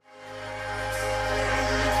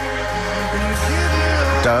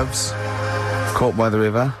Doves, Caught by the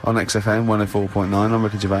River on XFM 104.9. I'm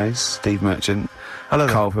Ricky Gervais, Steve Merchant, Hello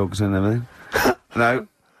there. Carl Pilkington and everything. No,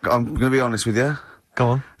 I'm going to be honest with you. Go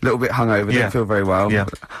on. A little bit hungover, Yeah. don't feel very well. Yeah.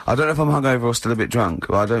 I don't know if I'm hungover or still a bit drunk,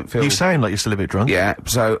 but I don't feel... You sound like you're still a bit drunk. Yeah,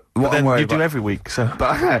 so what But then I'm worried you do about... every week, so...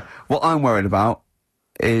 But what I'm worried about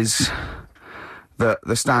is that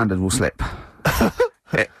the standard will slip.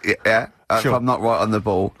 Yeah. Sure. If I'm not right on the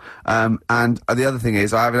ball. And the other thing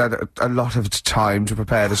is, I haven't had a lot of time to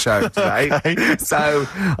prepare the show today. Okay. So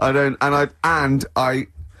I don't, I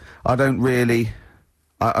don't really,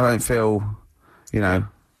 I don't feel,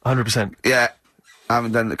 100%. yeah, I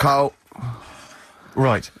haven't done it. Carl,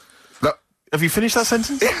 Right. look, Have you finished that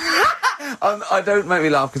sentence? I don't make me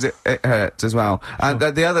laugh because it hurts as well. And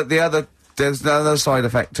there's the other side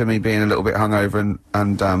effect to me being a little bit hungover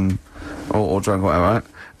or drunk or whatever, right,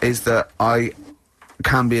 is that I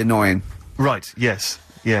can be annoying. Right, yes.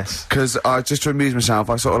 Because just to amuse myself,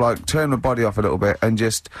 I sort of like turn my body off a little bit and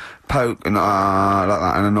just poke and like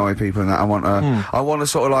that and annoy people and that. I want to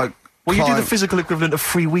sort of like. Well, you do the climb- physical equivalent of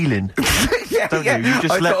freewheeling. yeah, don't yeah. you? You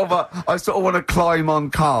just I sort of want to climb on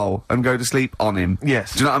Carl and go to sleep on him.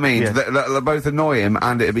 Yes. Do you know what I mean? Yeah. They both annoy him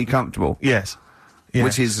and it'd be comfortable. Yes. Yeah.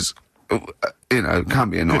 Which is, can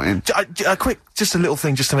be annoying. Just a little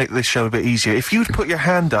thing just to make this show a bit easier. If you'd put your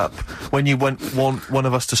hand up when you want one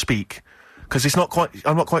of us to speak, because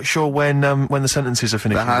I'm not quite sure when the sentences are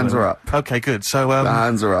finished. The hands are up. Okay, good. So, The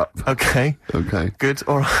hands are up. Okay. Okay. Good,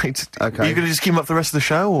 alright. Okay. Are you gonna just keep them up for the rest of the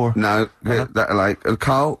show, or? No,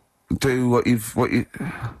 Carl, do what you...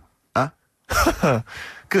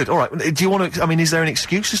 Good, alright. Do you want to, is there an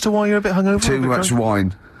excuse as to why you're a bit hungover? Too a bit much drunk?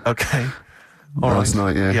 wine. Okay. All Last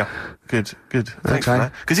right. night, yeah. Yeah. Good. Thanks for Okay.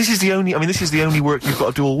 that. Because this is the only work you've got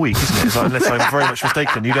to do all week, isn't it? It's like, unless I'm very much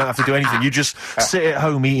mistaken, you don't have to do anything. You just sit at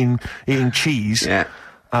home eating cheese. Yeah.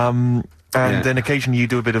 And Yeah. then occasionally you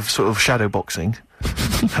do a bit of sort of shadow boxing,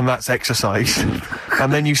 and that's exercise.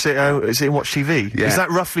 And then you sit and watch TV. Yeah. Is that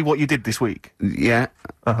roughly what you did this week? Yeah.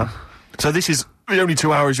 So this is the only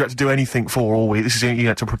 2 hours you had to do anything for all week. This is you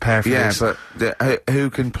had to prepare for Yeah, this. but who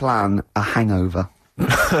can plan a hangover?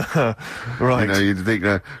 Right. You'd think,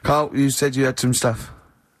 Carl, you said you had some stuff.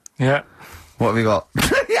 Yeah. What have you got?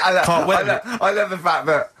 Yeah, Carl, wait a minute. I love the fact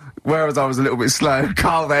that, whereas I was a little bit slow,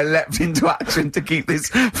 Carl there leapt into action to keep this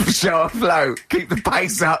show afloat, keep the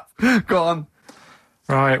pace up. Go on.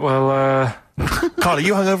 Right, well, Carl, are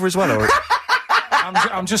you hungover as well, or?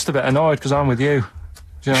 I'm just a bit annoyed because I'm with you.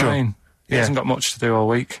 Do you know what I mean? He Yeah. hasn't got much to do all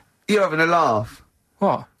week. You're having a laugh.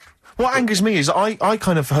 What? What angers me is I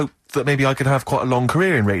kind of hope that maybe I could have quite a long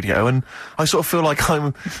career in radio, and I sort of feel like I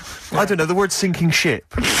don't know, the word sinking ship.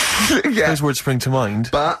 Yeah. Those words spring to mind.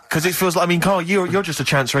 But- because it feels like, Carl, you're just a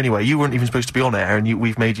chancer anyway. You weren't even supposed to be on air, and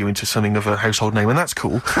we've made you into something of a household name, and that's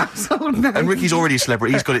cool. And Ricky's already a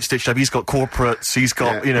celebrity. He's got it stitched up. He's got corporates. He's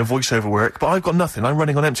got voiceover work. But I've got nothing. I'm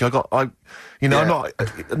running on empty. I'm not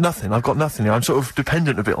nothing. I've got nothing. I'm sort of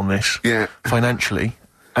dependent a bit on this. Yeah. Financially.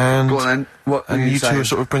 And Go on then. What were and you two saying? are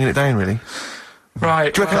sort of bringing it down, really.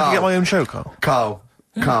 Right. Do you reckon I Carl. can get my own show, Carl? Carl.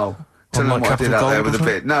 Tell them like what I did Capital out there Gold with or a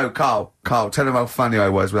bit. No, Carl, tell them how funny I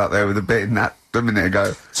was out there with a bit in that a minute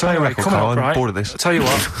ago. So anyway, record, coming Carl, up, I'm right? bored of this. I'll tell you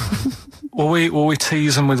what. will we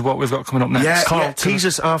tease them with what we've got coming up next? Yeah, Carl, tease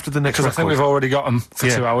us after the next Because I record. think we've already got them for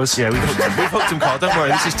 2 hours. Yeah, we've hooked them, Carl. Don't worry,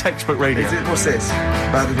 this is textbook radio. What's this?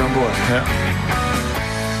 Badly Done Boy. Yeah.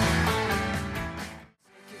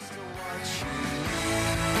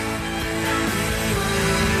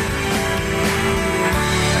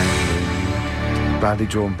 Badly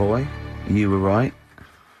Drawn Boy. You were right.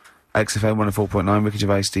 XFM 104.9, Ricky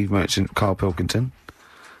Gervais, Steve Merchant, Carl Pilkington.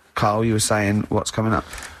 Carl, you were saying what's coming up?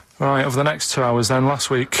 Right, over the next 2 hours then,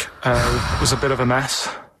 last week was a bit of a mess.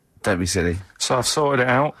 Don't be silly. So I've sorted it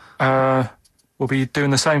out. We'll be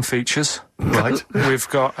doing the same features. Right. We've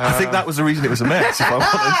got... I think that was the reason it was a mess, if I'm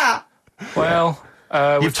honest.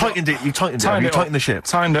 Well... You've tightened it, you've tightened the ship.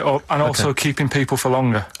 Tightened it up, and also keeping people for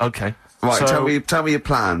longer. Okay. Right, So- tell me your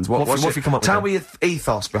plans. What have you come up with Tell then? me your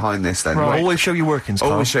ethos behind this then. Right. Always show your workings,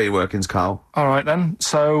 Carl. Always show your workings, Carl. All right, then.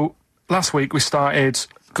 So last week we started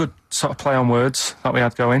good sort of play on words that we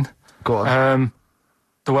had going. Go on.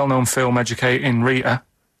 The well-known film Educating Rita.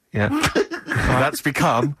 Yeah. That's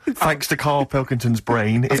become, thanks to Carl Pilkington's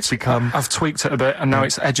brain, it's become... I've tweaked it a bit, and now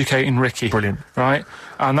it's Educating Ricky. Brilliant. Right?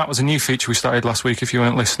 And that was a new feature we started last week, if you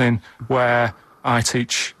weren't listening, where I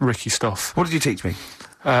teach Ricky stuff. What did you teach me?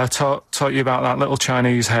 Taught you about that little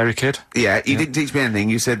Chinese hairy kid. Yeah, you didn't teach me anything.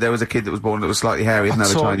 You said there was a kid that was born that was slightly hairy than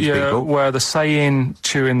other Taught Chinese you people. where the saying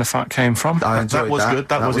chewing the fat came from. I enjoyed That was good,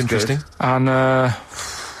 that was interesting. And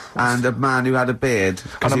and a man who had a beard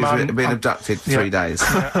because And he a was man- being abducted for 3 days.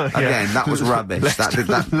 Again, that was rubbish.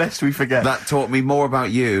 Lest we forget. That taught me more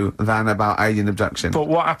about you than about alien abduction. But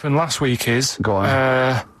what happened last week is Go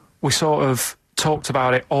on. we sort of talked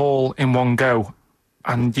about it all in one go,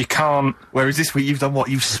 and you can't. Whereas this week you've done what?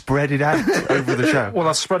 You've spread it out over the show. Well,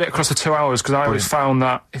 I spread it across the 2 hours because I always found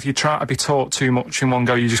that if you try to be taught too much in one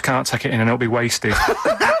go, you just can't take it in and it'll be wasted.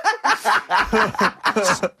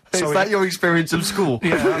 Is that your experience of school?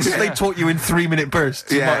 Yeah, They taught you in 3-minute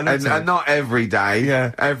bursts. yeah, You might have and not every day.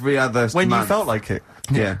 Yeah. Every other when month. you felt like it.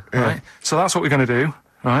 Yeah. Right. So that's what we're going to do.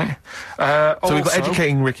 Right. So we've got Also,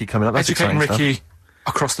 Educating Ricky coming up. That's educating exciting Ricky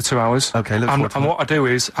across the 2 hours. Okay, look and, forward to and that. what I do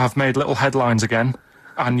is I've made little headlines again,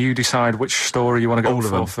 and you decide which story you want to go All of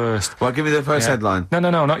for them. first. Well, give me the first headline. No,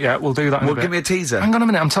 not yet. We'll do that in Well, a bit. give me a teaser. Hang on a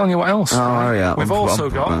minute, I'm telling you what else. Oh, yeah. We've also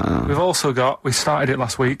got, we started it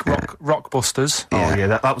last week, Rockbusters. Oh, yeah,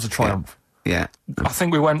 that was a triumph. Yeah. I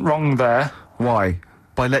think we went wrong there. Why?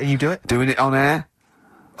 By letting you do it? Doing it on air?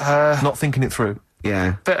 Not thinking it through.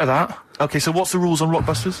 Yeah. Bit of that. Okay, so what's the rules on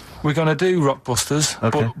Rockbusters? We're going to do Rockbusters,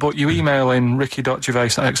 Okay. but you email in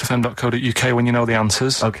ricky.gervais@xfm.co.uk when you know the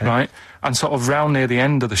answers, Okay. right? And sort of round near the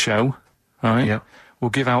end of the show, right? Yeah.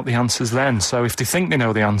 We'll give out the answers then. So if they think they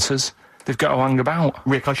know the answers, they've got to hang about.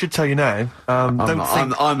 Rick, I should tell you now, I'm not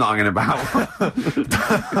hanging about.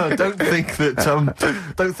 don't think that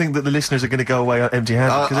the listeners are going to go away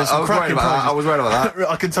empty-handed, because there's I some was worried cracking about that. I prizes. was worried about that.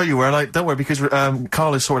 I can tell you where, and don't worry, because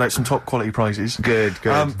Carl has sorted out some top quality prizes. Good.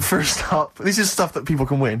 First up, this is stuff that people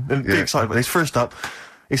can win, and be Yeah. excited about this. First up,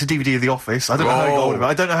 it's a DVD of The Office. I don't know how he got hold of it.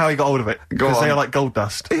 I don't know how he got hold of it, Go because they on. are like gold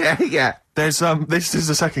dust. Yeah. There's this is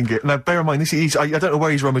the second gift. Now bear in mind, this is I don't know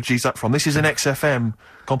where he's rummaged that from. This is an XFM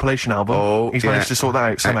compilation album. Oh, He's yeah. managed to sort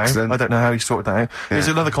that out somehow. Excellent. I don't know how he sorted that out. There's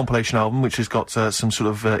another compilation album which has got some sort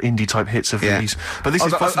of indie type hits of these. But this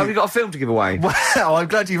is Have you got a film to give away? well, I'm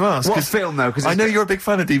glad you've asked. What 'cause film, though? 'Cause I it's- know you're a big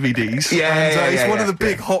fan of DVDs. Yeah, and, it's one of the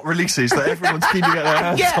yeah. big hot releases that everyone's keen to get their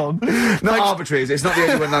hands on. Not arbitrary, is it? It's not the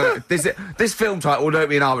only one. No. This film title won't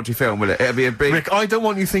be an arbitrary film, will it? It'll be a big... Rick, I don't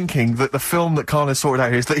want you thinking that the film that Carl has sorted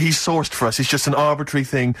out here is that he's sourced for us is just an arbitrary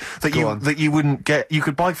thing that Go on. you wouldn't get. You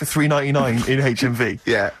could buy for $3.99 in HMV.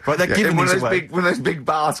 Yeah. right. They're Yeah, giving in one these of those away. big, one of those big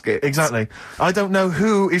baskets. Exactly. I don't know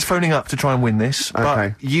who is phoning up to try and win this,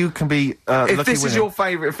 Okay. but you can be If lucky this is winner. your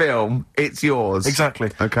favourite film, it's yours.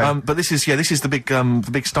 Exactly. Okay. But this is the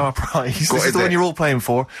big star prize. This What is is the one it? you're all playing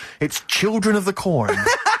for. It's Children of the Corn.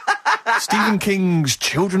 Stephen King's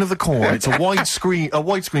Children of the Corn. It's a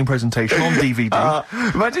widescreen presentation on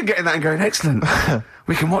DVD. Imagine getting that and going, excellent.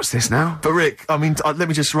 We can watch this now. But Rick, I mean, let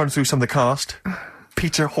me just run through some of the cast.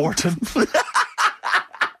 Peter Horton.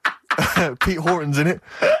 Pete Horton's in it,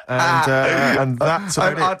 and that's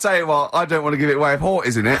about I'll it. tell you what, I don't want to give it away if Hort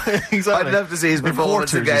is in it. Exactly. I'd love to see his And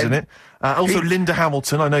performance Porter's again. is in it. Also, Linda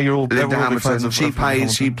Hamilton. I know you're all Linda we're all big fans Hamilton, of she Linda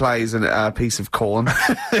plays a piece of corn.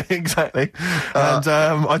 Hamilton. Exactly. And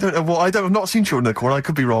I don't know what I've not seen Children of the Corn. I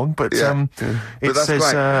could be wrong, but Yeah. it But that's says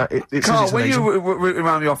great. it Carl, says when it's you amazing. were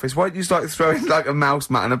around the office, why don't you start throwing like a mouse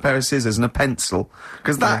mat and a pair of scissors and a pencil?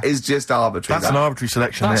 Because that is just arbitrary. That's an arbitrary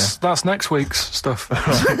selection That's next week's stuff.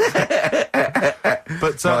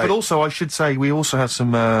 But Right. also I should say we also have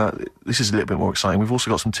some. This is a little bit more exciting. We've also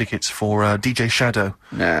got some tickets for DJ Shadow,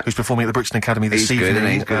 Yeah. who's performing at the Brixton Academy this He's good, evening. isn't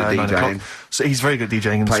he? He's good at 9 DJing. o'clock. So he's very good at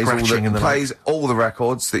DJing and scratching and the like. plays all the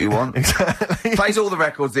records that you want. Exactly. Plays all the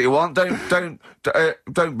records that you want.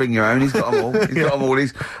 Don't bring your own. He's got them all. He's got them all.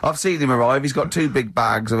 I've seen him arrive. He's got 2 big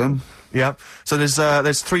bags of them. Yeah. So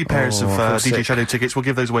there's 3 pairs Oh, of I feel DJ sick. Shadow tickets. We'll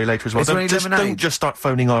give those away later as well. Is there any lemonade? Don't just start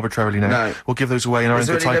phoning arbitrarily now. No. We'll give those away in our Is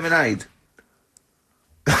own there good any time. lemonade?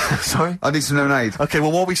 Sorry. I need some lemonade. Okay.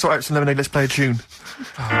 Well, while we sort out some lemonade, let's play a tune.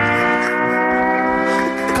 Come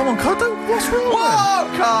on, Carl. What's wrong?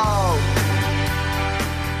 Whoa, Carl!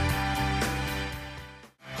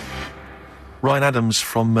 Ryan Adams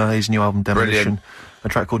from his new album Demolition. Brilliant. A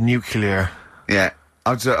track called Nuclear. Yeah,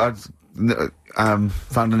 I've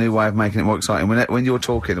found a new way of making it more exciting. When you're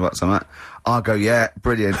talking about something, I'll go, yeah,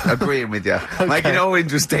 brilliant, agreeing with you, making it all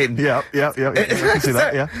interesting. Yeah. I can see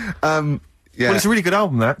that. Yeah. Yeah, Well, it's a really good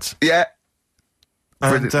album, that. yeah.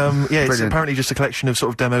 And Brilliant. yeah, it's Brilliant. apparently just a collection of sort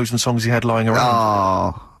of demos and songs he had lying around.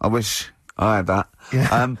 Oh, I wish I had that.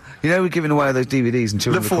 Yeah. You know, we're giving away those DVDs and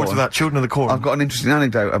Children Look of the forward to Corn. that, Children of the Corn. I've got an interesting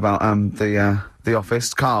anecdote about the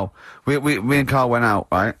Office. Carl, me and Carl went out,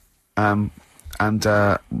 right?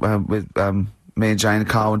 With me and Jane,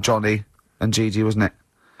 Carl and Johnny and Gigi, wasn't it?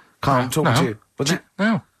 Carl, I'm talking to you, wasn't it?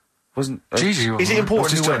 No. Wasn't Gigi. Is it important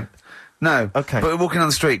What's who his went? No. Okay. But we're walking down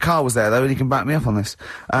the street. Carl was there though, and he can back me up on this.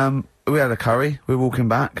 We had a curry. We were walking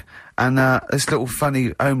back, and this little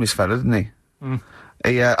funny homeless fella, didn't he?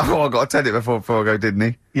 I got to tell it before I go, didn't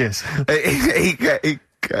he? Yes. He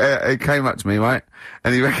came up to me, right?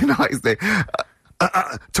 And he recognised it.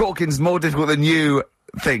 Talking's more difficult than you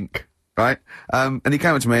think, right? And he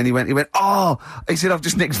came up to me and he went, oh, he said, I've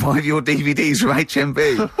just nicked 5 of your DVDs from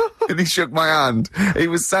HMV. And he shook my hand. He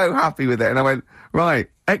was so happy with it. And I went, right,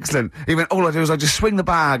 excellent. He went, all I do is I just swing the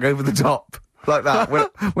bag over the top. Like that,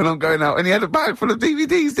 when I'm going out. And he had a bag full of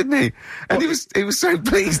DVDs, didn't he? And he was so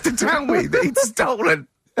pleased to tell me that he'd stolen.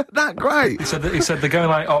 That great. He said they're going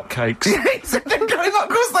like hotcakes. Yeah, he said they're going up, of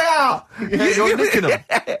course they are. Yeah, you're nicking them.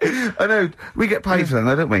 I know. We get paid for them,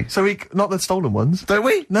 though, don't we? So not the stolen ones. Don't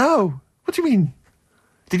we? No. What do you mean?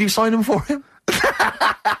 Did you sign them for him?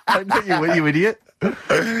 you idiot.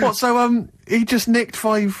 What, so, he just nicked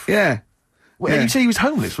 5... Yeah. Well, Yeah. you say he was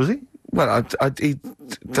homeless, was he? Well, he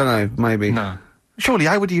don't know, maybe. No. Surely,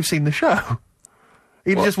 how would he have seen the show?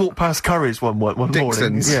 He'd just walked past Curry's one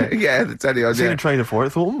Dixon's. morning. Yeah, the telly Seen idea. a trailer for it,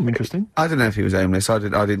 thought, interesting. I don't know if he was homeless. I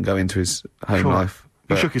didn't go into his home Sure. life.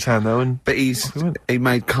 He shook his hand, though, and... But he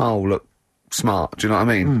made Carl look smart, do you know what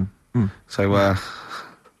I mean? So,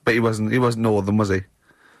 but he wasn't Northern, was he?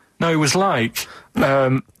 No, it was like,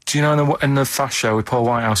 do you know in the Fast Show with Paul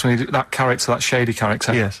Whitehouse, when he did that character, that shady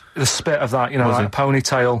character? Yes. The spit of that, Was like it? a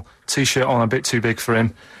ponytail, t-shirt on, a bit too big for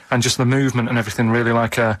him, and just the movement and everything, really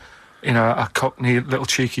like a cockney, little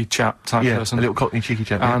cheeky chap type person. A little cockney cheeky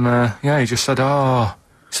chap. And, he just said, oh,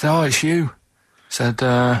 it's you. Said,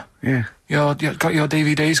 Yeah. you got your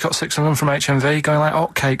DVDs, got 6 of them from HMV, going like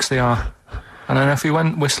hotcakes they are. And then off he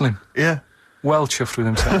went, whistling. Yeah. Well chuffed with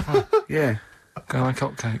himself. Yeah. Going like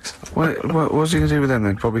hotcakes. What's he going to do with them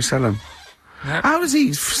then? Probably sell them. Yeah. How does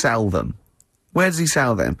he sell them? Where does he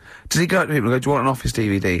sell them? Does he go up to people and go, do you want an office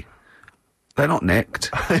DVD? They're not nicked.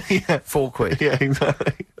 Yeah. 4 quid. Yeah,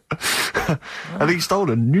 exactly. Have he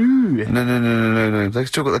stolen? No. No. They've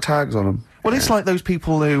still got the tags on them. Well, it's like those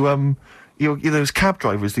people who, those cab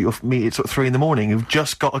drivers that you'll meet at sort of 3 in the morning who've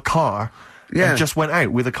just got a car. Yeah. And just went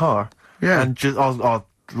out with a car. Yeah. And just, I'll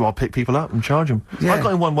pick people up and charge them. Yeah. I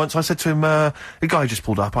got in one once. I said to him, the guy just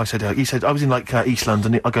pulled up. I said, he said, I was in like East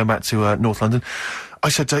London. I'm going back to North London. I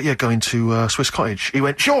said, going to Swiss Cottage. He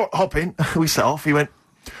went, sure, hop in. We set off. He went,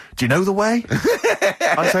 do you know the way?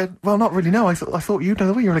 I said, well, not really, no. I thought you'd know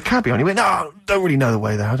the way. You're in a cabbie. And he went, no, don't really know the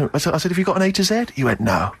way there. I said, have you got an A to Z? He went,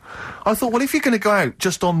 no. I thought, well, if you're going to go out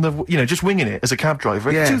just on the, just winging it as a cab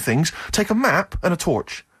driver, Yeah. 2 things, take a map and a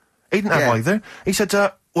torch. He didn't have Yeah. either. He said,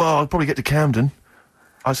 well, I'll probably get to Camden.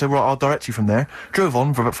 I said, right, I'll direct you from there. Drove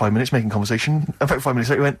on for about 5 minutes, making conversation. About 5 minutes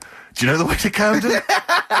later, he went, do you know the way to Camden?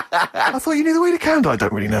 I thought you knew the way to Camden. I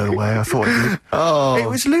don't really know the way. I thought I did. Oh. It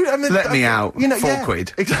was loot. I mean, Let me out. 4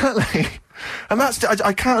 quid. Exactly. And that's,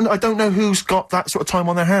 I don't know who's got that sort of time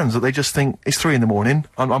on their hands that they just think, it's 3 in the morning,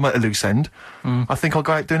 I'm at a loose end. I think I'll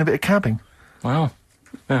go out doing a bit of cabbing. Wow.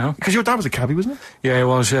 Yeah. Because your dad was a cabbie, wasn't he? Yeah, he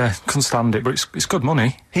was, yeah. Couldn't stand it, but it's good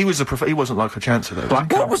money. He was he wasn't like a chancer though.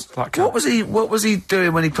 Black was he? cab. Black cab. What was he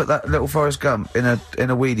doing when he put that little Forrest Gump in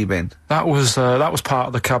a weedy bin? That was part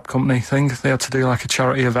of the cab company thing. They had to do like a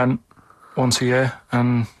charity event once a year,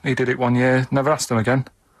 and he did it one year. Never asked him again.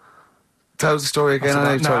 Tell us the story again. I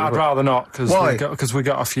know you No, told I'd it. rather not, because Why? we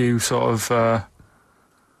got a few sort of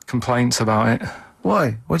complaints about it.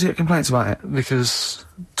 Why? Why did you get complaints about it? Because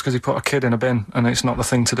he put a kid in a bin, and it's not the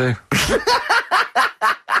thing to do.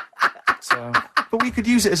 So, But we could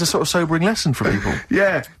use it as a sort of sobering lesson for people.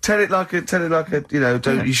 Yeah, tell it like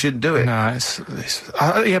a, you shouldn't do it. no,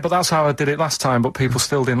 yeah, but that's how I did it last time, but people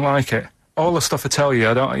still didn't like it. All the stuff I tell you,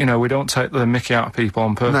 we don't take the mickey out of people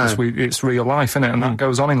on purpose. No. It's real life, innit? And that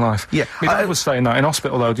goes on in life. Yeah, My dad was saying that in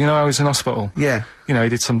hospital, though. Do you know I was in hospital? Yeah. He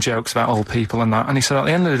did some jokes about old people and that, and he said at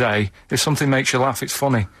the end of the day, if something makes you laugh, it's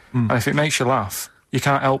funny. And if it makes you laugh, you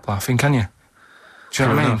can't help laughing, can you? Do you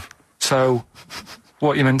know what I mean? enough. So,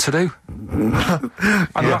 what you meant to do?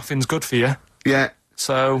 And laughing's good for you. Yeah.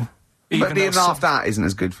 So, But being though laughed at isn't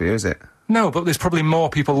as good for you, is it? No, but there's probably more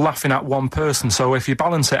people laughing at one person, so if you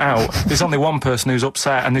balance it out, there's only one person who's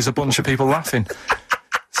upset and there's a bunch of people laughing.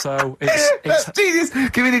 So it's That's genius.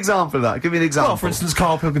 Give me an example of that. Give me an example. Well, for instance,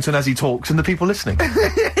 Carl Pilkington as he talks and the people listening.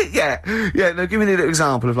 yeah. No, give me a little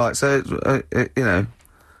example of like, so,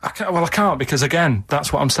 I can't because again,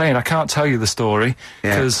 that's what I'm saying. I can't tell you the story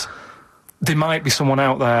Yeah. because there might be someone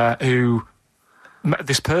out there who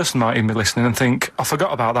this person might even be listening and think, I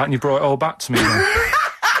forgot about that and you brought it all back to me.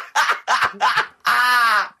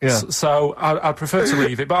 Yeah. So I'd prefer to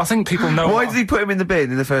leave it, but I think people know. Why did he put him in the bin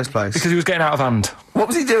in the first place? Because he was getting out of hand. What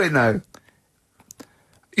was he doing though?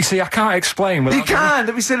 You see, I can't explain. You without- can.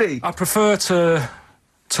 Don't be silly. I prefer to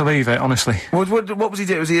leave it, honestly. What was he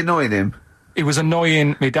doing? Was he annoying him? It was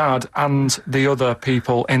annoying my dad and the other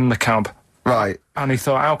people in the cab. Right. And he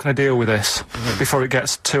thought, how can I deal with this before it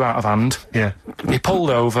gets too out of hand? Yeah. He pulled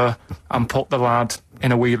over and put the lad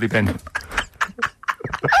in a wheelie bin.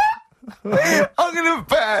 I'm gonna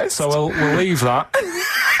burst. So we'll leave that.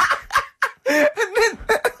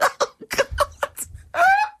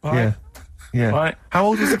 Right. Yeah. Yeah. Right. How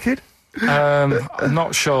old was the kid? I'm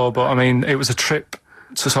not sure, but I mean, it was a trip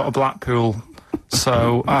to sort of Blackpool,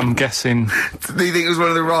 so I'm guessing Do you think it was one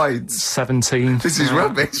of the rides? 17. This is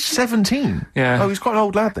rubbish. 17? Yeah. Oh, he's quite an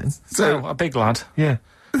old lad then. So a big lad. Yeah.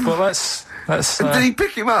 But let's. Did he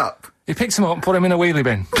pick him up? He picked him up and put him in a wheelie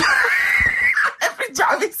bin. Every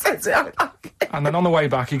time he says it, I'm like... And then on the way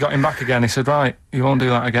back, he got him back again. He said, right, you won't do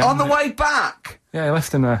that again. On the way back? Yeah, he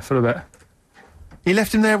left him there for a bit. He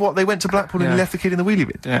left him there, what, they went to Blackpool and Yeah. he left the kid in the wheelie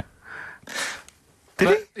bin? Yeah.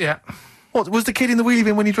 Did he? Yeah. What, was the kid in the wheelie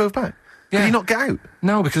bin when he drove back? Did Yeah. he not get out?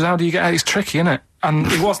 No, because how do you get out? It's tricky, isn't it? And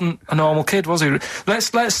he wasn't a normal kid, was he?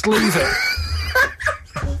 Let's leave it.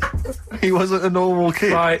 He wasn't a normal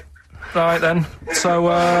kid. Right then. So,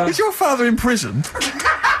 Is your father in prison?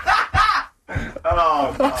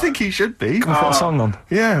 Oh, I think he should be. can we put a song on?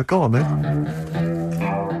 Yeah, go on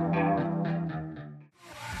then.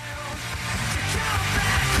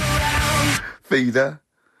 Feeder,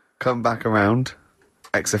 come back around.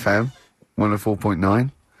 XFM,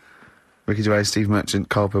 104.9. Ricky Gervais, Steve Merchant,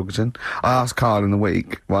 Carl Pilkington. I asked Carl in the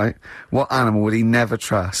week, right, what animal would he never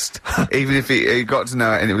trust? Even if he got to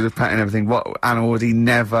know it and it was a pet and everything, what animal would he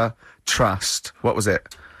never trust? What was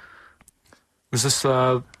it? Was this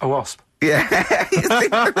a wasp? Yeah.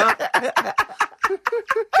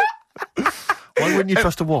 Why wouldn't you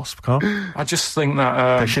trust a wasp, Carl? I just think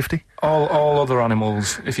that They're shifty. all other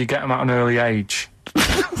animals, if you get them at an early age,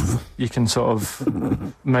 you can sort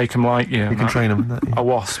of make them like you. You can train them. A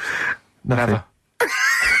wasp, Nothing.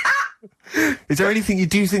 never. Is there anything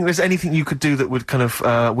do you think there's anything you could do that would kind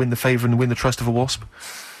of win the favour and win the trust of a wasp?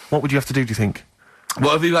 What would you have to do you think?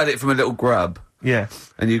 What if you had it from a little grub Yeah.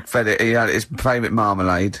 and you fed it, he had its favourite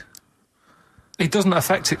marmalade? It doesn't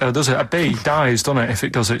affect it though, does it? A bee dies, doesn't it, if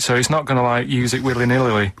it does it, so it's not going to, like, use it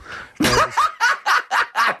willy-nilly.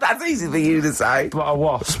 That's easy for you to say. But a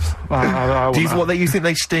wasp, I Do you think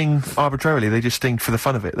they sting arbitrarily? They just sting for the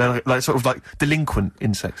fun of it? They're like sort of like delinquent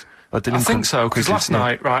insects? Like I delinquent think so, because creatures, last yeah.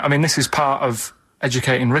 night, right, I mean, this is part of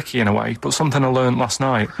educating Ricky in a way, but something I learned last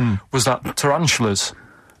night was that tarantulas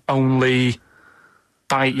only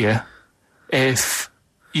bite you if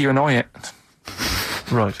you annoy it.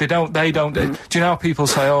 Right. They don't, do you know how people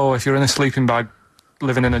say, oh, if you're in a sleeping bag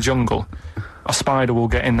living in a jungle, a spider will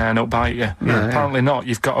get in there and it'll bite you? Yeah. Apparently not,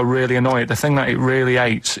 you've got to really annoy it. The thing that it really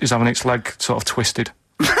hates is having its leg sort of twisted.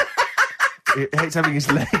 It hates having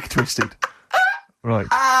his leg twisted. Right.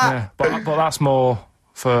 Yeah, but that's more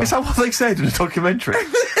for... Is that what they said in a documentary?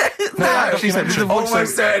 No, actually said the voice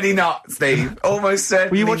almost certainly not, Steve. Almost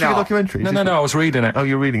certainly Were you watching not. a documentary? No, I was reading it. Oh,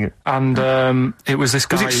 you're reading it. And it was this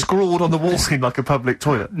guy... Was it scrawled on the wall in like a public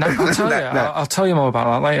toilet? No, I'll tell you. No. I'll tell you more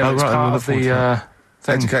about that later. Oh, It's right, part I'm of looking the thing.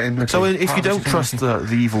 Educating Ricky. So if you Part don't of trust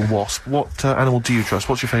the evil wasp, what animal do you trust?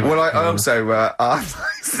 What's your favourite? Well, I animal? also I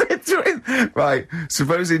said to him, right,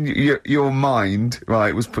 supposing your mind,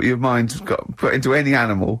 right, your mind got put into any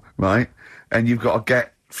animal, right, and you've got to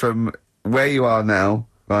get from where you are now,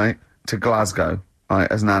 right, to Glasgow,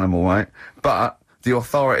 right, as an animal, right, but the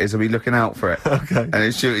authorities will be looking out for it, Okay. and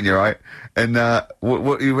it's shooting you, right, and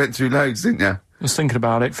what you went through loads, didn't you? I was thinking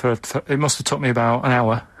about it for it must have took me about an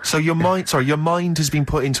hour. So your mind has been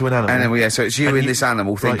put into an animal. And then, yeah, so it's you And in you- this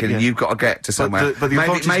animal right, thinking yeah. you've got to get to somewhere. but the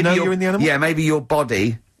authorities know you're in the animal? Yeah, maybe your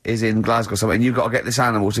body is in Glasgow somewhere, and you've got to get this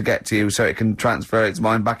animal to get to you so it can transfer its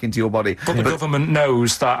mind back into your body. But the government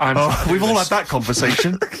knows that I'm. Oh, we've all had that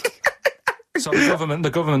conversation. So the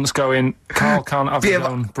government's going. Carl can't have his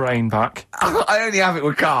own brain back. I only have it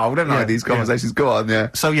with Carl, don't I, Yeah, these yeah. conversations? Go on, yeah.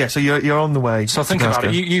 So you're on the way. So to think about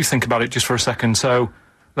Glasgow. it. You think about it just for a second. So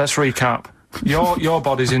let's recap. Your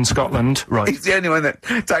body's in Scotland. Right. He's the only one that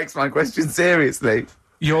takes my question seriously.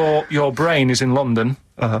 Your brain is in London.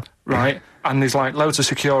 Uh-huh. Right? And there's like loads of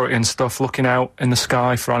security and stuff looking out in the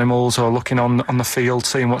sky for animals or looking on the field,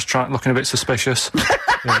 seeing what's looking a bit suspicious.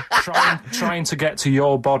 trying to get to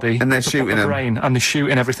your body. And they're to put shooting the them. brain, and they're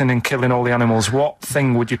shooting everything and killing all the animals. What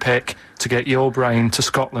thing would you pick to get your brain to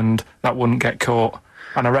Scotland that wouldn't get caught?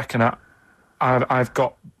 And I reckon I've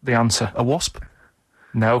got the answer. A wasp?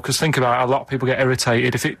 No, because think about it, a lot of people get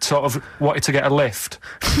irritated if it sort of wanted to get a lift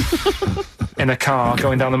in a car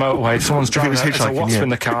going down the motorway. If someone's driving was it's a hitchhiking, wasp yeah. in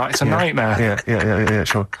the car, it's a nightmare. Yeah,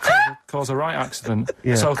 sure. Cause a right accident.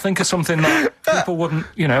 Yeah. So think of something that people wouldn't,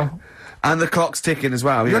 And the clock's ticking as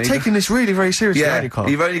well. You're taking this really very seriously, Yeah, aren't you, Carl?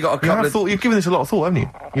 you've only got a couple of... You've given this a lot of thought, haven't you?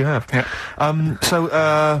 You have.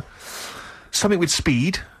 Yeah. something with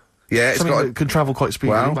speed. Yeah, it's Something got. that can travel quite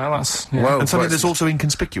speedily. Well, Well, that's... Yeah. Well, and something but that's also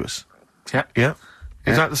inconspicuous. yeah. Yeah.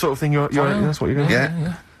 Yeah. Is that the sort of thing you're that's what you're going to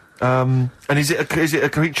Yeah. And is it a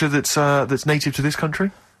creature that's native to this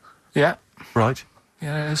country? Yeah. Right.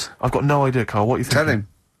 Yeah, it is. I've got no idea, Carl. What are you thinking? Tell him.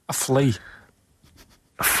 A flea.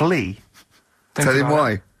 A flea? Think Tell him about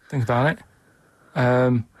why. it. Think about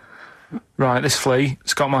it. Right, this flea,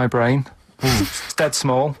 it's got my brain. It's dead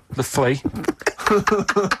small, the flea.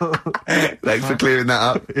 Thanks for clearing that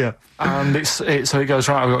up. Yeah. And so it goes,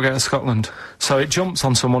 right, I've got to get to Scotland. So it jumps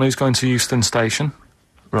on someone who's going to Euston Station.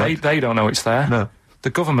 Right. They don't know it's there. No. The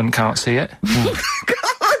government can't see it.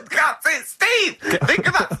 Can't see it, Steve! Think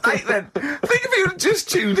of that statement! Think if you just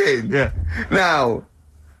tuned in. Yeah. Now,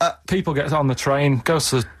 People get on the train, goes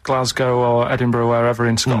to Glasgow or Edinburgh, wherever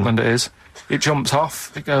in Scotland it is. It jumps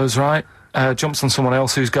off, it goes right, jumps on someone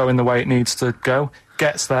else who's going the way it needs to go,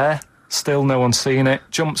 gets there, still no one's seen it,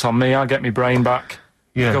 jumps on me, I get my brain back.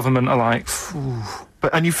 Yeah. The government are like, phew.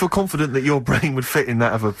 And you feel confident that your brain would fit in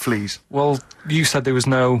that of a flea's? Well, you said there was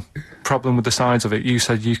no problem with the size of it. You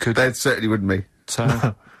said you could. there certainly wouldn't be.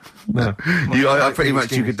 So, No. I pretty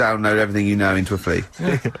much you could download everything you know into a flea.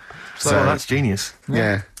 So that's genius.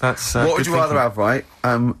 Yeah. That's What would good you rather thinking. have, right?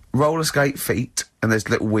 Roller skate feet, and there's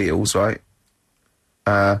little wheels, right?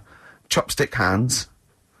 Chopstick hands.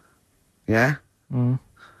 Yeah?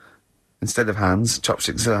 Instead of hands,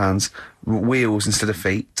 chopsticks instead of hands, wheels instead of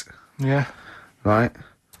feet, yeah. right?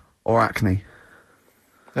 Or acne.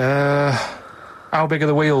 How big are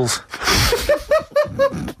the wheels?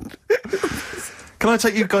 Can I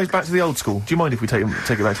take you guys back to the old school? Do you mind if we take it back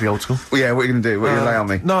to the old school? Well, yeah, what are you going to do? What are you going to lay on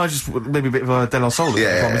me? No, I just maybe a bit of a De La Soul.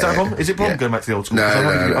 Yeah, Is that a problem? Is it a problem yeah. going back to the old school? No, 'Cause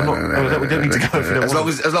I'm no, not- no, we don't need to go if you don't as want long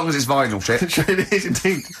as long as it's vinyl shit. to. It is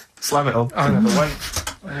indeed. Slam it on. I know, but wait.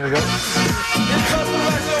 Here we go.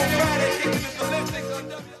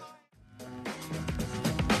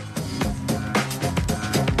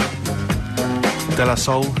 De La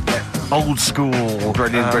Soul. Old school.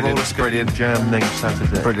 Brilliant, brilliant, roller skate brilliant. Jam next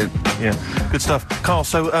Saturday. Brilliant. Yeah. Good stuff. Carl,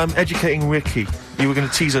 so educating Ricky. You were going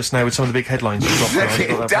to tease us now with some of the big headlines you've got. Right?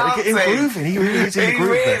 Got that. Get him Dancing. grooving. He really is in the He groove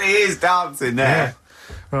there. really is dancing there.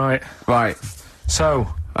 Right. Right.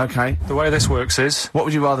 So, Okay. the way this works is What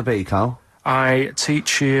would you rather be, Carl? I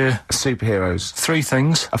teach you Superheroes. 3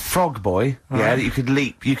 things. A frog boy, yeah, that you could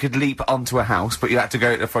leap onto a house, but you had to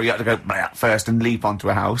go blah, first and leap onto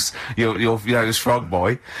a house. You're this frog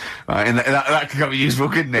boy, right? And that could be useful,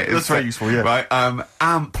 couldn't it? That's very useful, yeah. Right.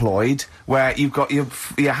 Amploid, where you've got your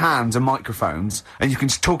hands and microphones, and you can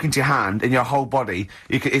just talk into your hand and your whole body.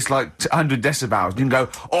 It's like 100 decibels. You can go,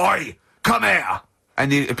 "Oi, come here," and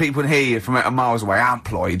people can hear you from miles away.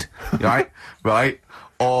 Amploid, right? Right.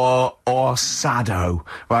 Or sado,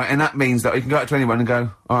 right? And that means that you can go up to anyone and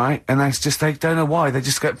go, all right, and they don't know why, they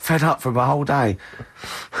just get fed up for the whole day.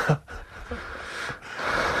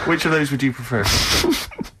 Which of those would you prefer?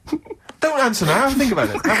 Don't answer now. Have a think about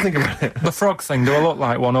it. Have a think about it. The frog thing, do I look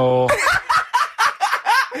like one or...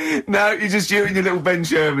 No, you're just you in your little Ben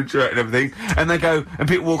Sherman shirt and everything, and they go, and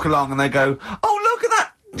people walk along and they go, oh, look at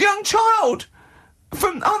that young child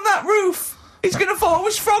on that roof. He's gonna fall. I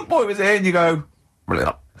wish Frog Boy was here. And you go,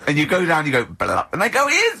 blah. And you go down, you go, blah. And they go,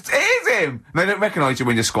 it is him. And they don't recognise you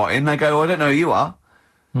when you're squatting. They go, I don't know who you are.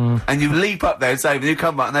 And you leap up there and say, and you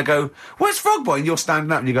come back and they go, where's Frog Boy? And you're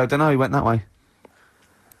standing up and you go, don't know, he went that way.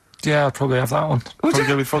 Yeah, I'd probably have that one. Would Probably you?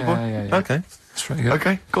 go with Frog Boy? Yeah. Okay. That's pretty good.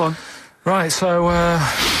 Okay, go on. Right, so,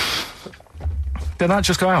 did that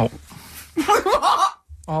just go out? What?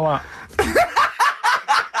 All that.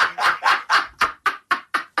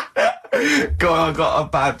 Go on, I got a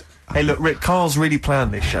bad... Hey, look, Rick, Carl's really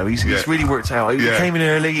planned this show. He's really worked it out. He Yeah. came in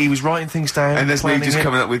early, he was writing things down. And there's me planning just it,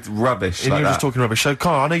 coming up with rubbish and like you're that. just talking rubbish. So,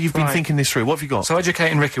 Carl, I know you've been Right. thinking this through. What have you got? So,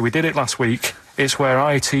 Educating Ricky, we did it last week. It's where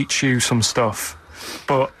I teach you some stuff,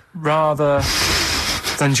 but rather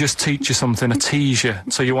than just teach you something, I tease you,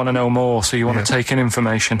 so you want to know more, so you want to take in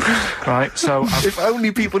information, right? So, If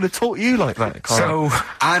only people had taught you like that, Carl. so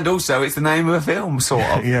And also, it's the name of a film, sort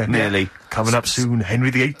of. Yeah. Nearly. Coming up soon,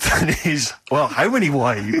 Henry VIII and his, well, how many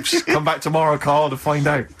wives? Come back tomorrow, Carl, to find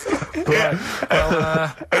out. right.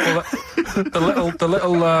 The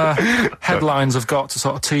little headlines I've got to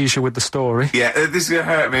sort of tease you with the story. Yeah, this is going to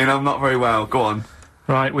hurt me and I'm not very well. Go on.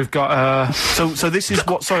 Right, we've got So this is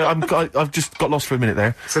what, sorry, I've just got lost for a minute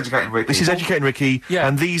there. It's Educating Ricky. This is Educating Ricky, Yeah.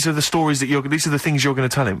 and these are the stories that these are the things you're going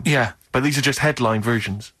to tell him. yeah. But these are just headline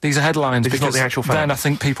versions. These are headlines This is not because the actual fact. then I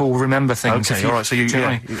think people will remember things. Okay, if all right, so you, do know yeah,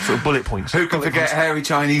 what I mean? sort of bullet points. Who can forget Hairy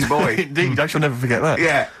Chinese Boy? Indeed, I shall never forget that.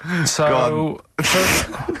 Yeah. So,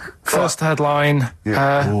 first headline,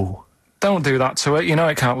 Ooh. don't do that to it. You know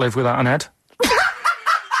it can't live without an head.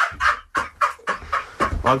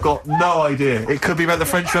 I've got no idea. It could be about the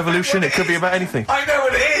French Revolution. It could be about anything. I know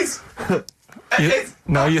what it is.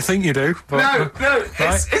 No, you think you do. But, No.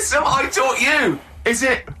 It's something I taught you. Is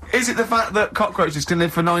it the fact that cockroaches can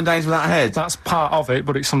live for 9 days without a head? That's part of it,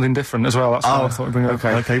 but it's something different as well. That's why I thought we'd bring it up.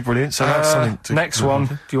 Okay, brilliant. So that's something to... Next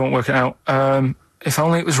one, you won't work it out. If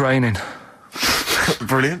only it was raining.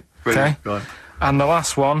 Brilliant. Okay. Go on. And the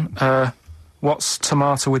last one, what's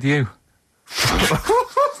tomato with you?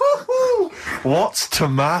 What's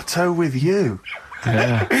tomato with you?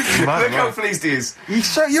 Yeah. Look how pleased he is.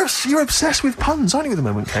 You're obsessed with puns, aren't you, at the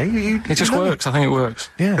moment, Kay? It just works. I think it works.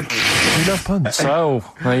 Yeah. You love puns. So,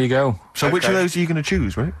 there you go. So which of those are you going to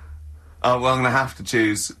choose, right? Oh, well, I'm going to have to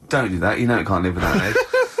choose... Don't do that. You know it can't live without an head.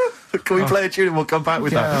 Can we play a tune and we'll come back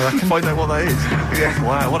with that? I reckon. Find out what that is. Yeah.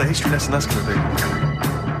 Wow, what a history lesson that's going to be.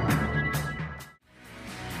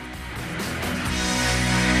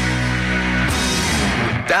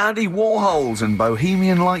 Dandy Warhols and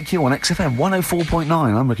Bohemian Like You on XFM 104.9.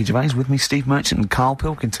 I'm Ricky Gervais, with me Steve Merchant and Carl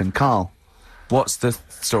Pilkington. Carl, what's the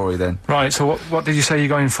story then? Right, so what did you say you're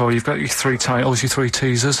going for? You've got your 3 titles, your 3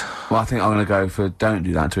 teasers. Well, I think I'm going to go for Don't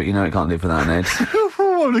Do That to It. You know it can't live without an head.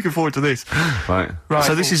 I'm looking forward to this. Right.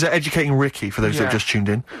 So this is educating Ricky, for those that have just tuned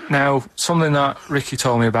in. Now, something that Ricky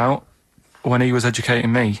told me about when he was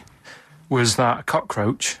educating me was that a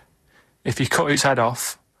cockroach, if you cut its head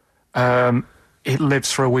off, it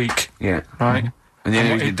lives for a week. Yeah. Right? And the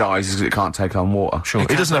only reason it dies is because it can't take on water. Sure. It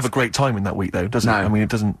doesn't have a great time in that week, though, does it? No. I mean, it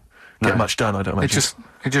doesn't get much done, I don't imagine.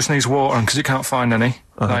 It just needs water, and because it can't find any,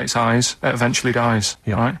 like its eyes, it eventually dies.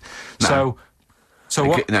 Yeah. Right? No. So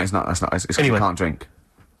what? No, it's not. That's not. It's 'cause Anyway. it can't drink.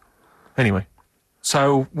 Anyway.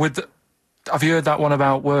 So have you heard that one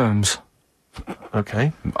about worms?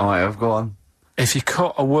 Okay. I have. Go on. If you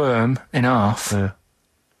cut a worm in half, Yeah.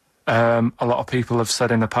 a lot of people have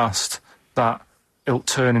said in the past that it'll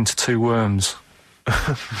turn into 2 worms.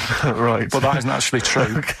 Right. But that isn't actually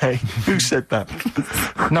true. Okay. Who said that?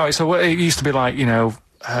 No, it used to be like, Kids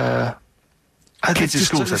at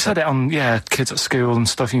school They said it on, kids at school and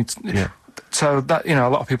stuff. Yeah. So that, a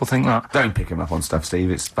lot of people think that. Don't pick him up on stuff, Steve.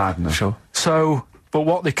 It's bad enough. Sure. So, but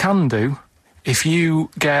what they can do, if you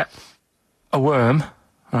get a worm,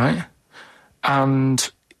 right,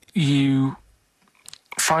 and you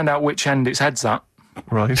find out which end its head's at,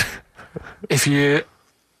 Right. if you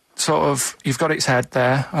you've got its head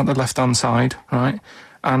there at the left-hand side, right,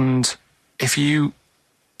 and if you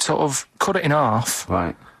sort of cut it in half,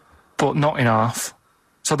 Right. but not in half,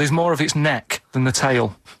 so there's more of its neck than the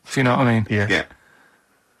tail, if you know what I mean. Yeah. Yeah.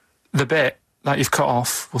 The bit that you've cut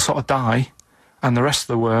off will sort of die, and the rest of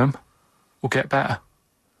the worm will get better.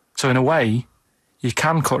 So in a way, you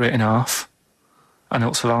can cut it in half, and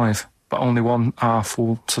it'll survive, but only one half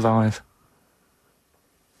will survive.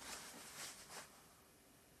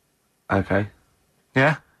 Okay.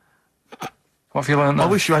 Yeah? What have you learned there? I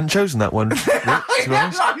wish you hadn't chosen that one, Rick, to be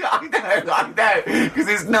honest. I know, because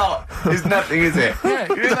it's not. It's nothing, is it? Yeah.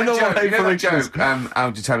 You know Don't know what that information is. joke? How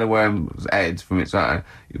would you tell a worm's head from its eye?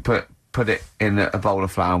 You put it in a bowl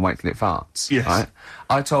of flour and wait till it farts. Yes. Right?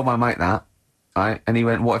 I told my mate that, right? And he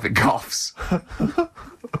went, "What if it coughs?"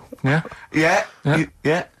 Yeah? Yeah. Yeah.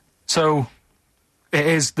 Yeah. So,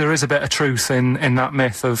 there is a bit of truth in that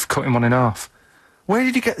myth of cutting one in half. Where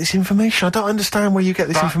did you get this information? I don't understand where you get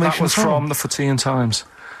this information That was from the Fortean Times.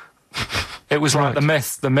 It was like the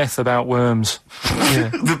myth about worms. Yeah.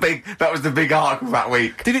 That was the big article that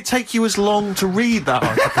week. Did it take you as long to read that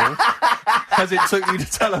article as it took you to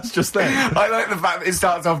tell us just then? I like the fact that it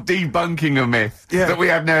starts off debunking a myth that we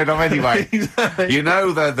hadn't heard of anyway. Exactly. You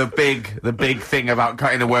know the big thing about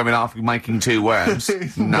cutting a worm in half and making 2 worms?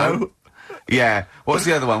 No. Yeah. What's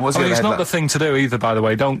the other one? What's the other It's not headline? the thing to do either, by the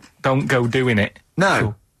way. Don't go doing it.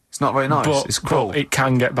 No. It's not very nice. But, it's cruel. but it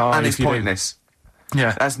can get by and if it's you do. pointless.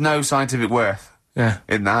 Yeah. There's no scientific worth Yeah.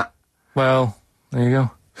 in that. Well, there you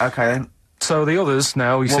go. Okay then. So the others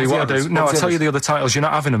now, you see was the what I others? do. No, What I was the tell you others? the other titles. You're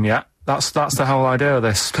not having them yet. That's the whole idea of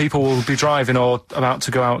this. People will be driving or about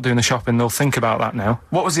to go out doing the shopping. They'll think about that now.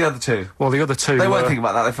 What was the other 2? Well, the other 2. They won't think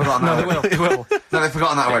about that. They've forgotten No, that. they will. They will. No, they've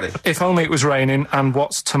forgotten that already. If only it was raining. And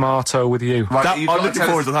what's tomato with you? Right, That- you've I'm got to looking tell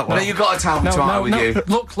forward us- to that one. No, you've got to tell them tomorrow with you.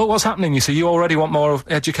 Look what's happening. You see, you already want more of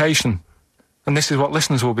education, and this is what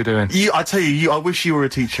listeners will be doing. I tell you, I wish you were a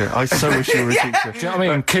teacher. I so wish you were a teacher. Do you know what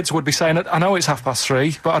I mean? Kids would be saying, I know it's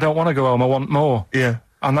 3:30, but I don't want to go home, I want more. Yeah.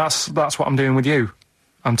 And that's what I'm doing with you.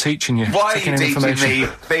 I'm teaching you. Why are taking you in teaching information. me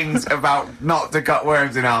things about not to cut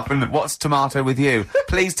worms in half and what's tomato with you?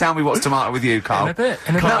 Please tell me what's tomato with you, Carl. In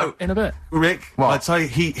a bit. Rick, What? I tell you,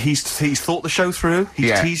 he's thought the show through. He's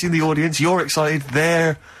Yeah. teasing the audience. You're excited.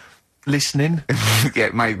 They're listening. Yeah,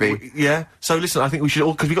 maybe. Yeah. So listen, I think we should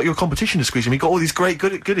all, because we got your competition to squeeze in. We got all these great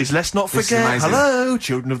goodies. Let's not This is forget. amazing. Hello,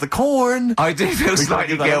 Children of the Corn. I do feel slightly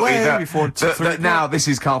give that guilty away that, before that now this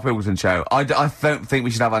is Carl Pilkington show. I don't think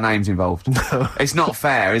we should have our names involved. No. It's not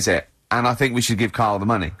fair, is it? And I think we should give Carl the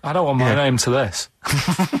money. I don't want my name to this.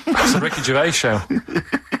 It's a Ricky Gervais show.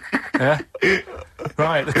 Yeah.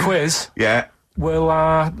 Right, the quiz. Yeah. Will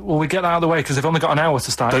we get that out of the way? Because they've only got an hour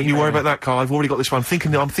to start. Don't you worry about that, Carl. I've already got this one. I'm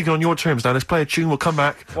thinking on your terms now. Let's play a tune. We'll come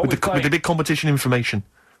back with the big competition information.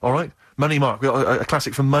 All right? Money Mark. We got a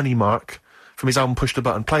classic from Money Mark from his album Push the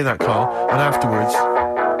Button. Play that, Carl. And afterwards...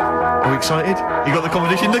 Are we excited? You got the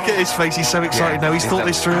competition? Look at his face. He's so excited now. He's thought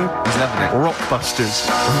this through. He's loving it. Rockbusters.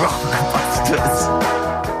 Rockbusters.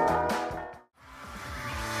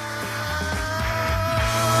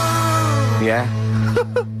 Yeah.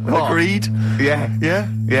 What? Agreed. Yeah. Yeah?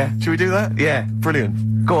 Yeah. Should we do that? Yeah.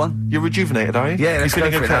 Brilliant. Go on. You're rejuvenated, are you? Yeah, let's You're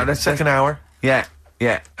feeling go for it okay? now. Second hour. Yeah.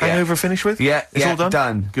 Yeah. Hangover finished with? Yeah. It's all done?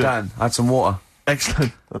 Done. Good. Done. I had some water.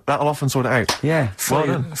 Excellent. That'll often sort it out. Yeah. Well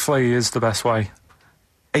done. Flea is the best way.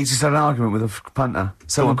 He just had an argument with a punter.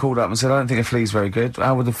 Someone called up and said, I don't think a flea's very good.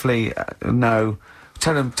 How would the flea know?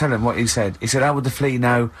 Tell him what he said. He said, how would the flea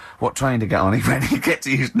know what train to get on? He went, he get to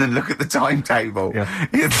Euston and look at the timetable. Yeah.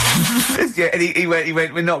 Yeah, and he went,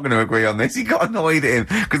 we're not going to agree on this. He got annoyed at him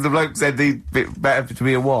because the bloke said he'd be better to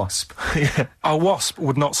be a wasp. Yeah. A wasp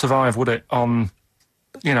would not survive, would it, on,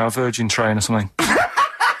 a Virgin train or something?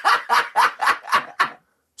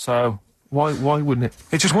 So... Why wouldn't it?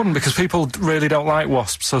 It just wouldn't, because people really don't like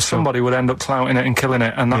wasps, so somebody would end up clouting it and killing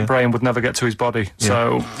it, and that brain would never get to his body,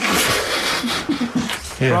 so...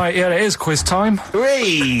 Yeah. Right, yeah, it is quiz time.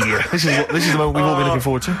 Whee! This is the moment we've all been looking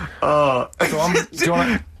forward to. Go on. Do you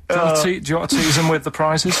want to tease them with the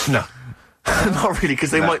prizes? No. Not really, because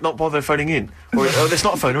they might not bother phoning in. Or it's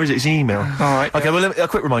not a phone, or is it? It's an email. All right. Okay, well, a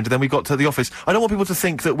quick reminder then. We've got to the office. I don't want people to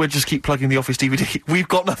think that we'll just keep plugging the office DVD. We've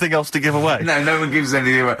got nothing else to give away. No one gives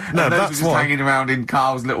anything away. No, and those that's were just why. hanging around in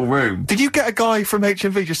Carl's little room. Did you get a guy from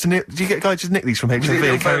HMV just to nick... Did you get a guy just nick these from HMV With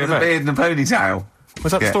and carry the them out? beard and the ponytail.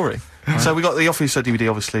 Was that the Yeah. story? So we got the Office DVD,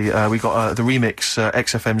 obviously. We got the remix,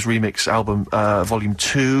 XFM's remix album, Volume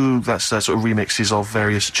 2. That's sort of remixes of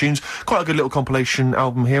various tunes. Quite a good little compilation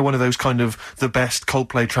album here. One of those kind of the best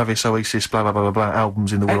Coldplay, Travis, Oasis, blah, blah, blah, blah, blah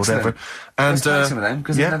albums in the world Excellent. ever. And, Let's play some of them,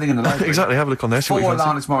 because there's nothing in the library. Exactly, have a look on there. See what 4 you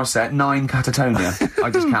fancy. Alanis Morissette, 9 Catatonia. I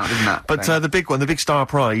just counted, didn't that? But the big one, the big star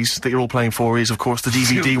prize that you're all playing for is, of course, the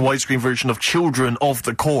DVD widescreen version of Children of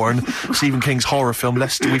the Corn, Stephen King's horror film.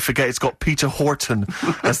 Lest we forget, it's got Peter Horton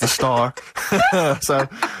as the star. so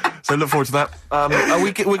look forward to that.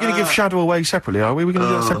 We're going to give Shadow away separately, are we? We're going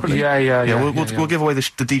to do that separately? Yeah. We'll give away the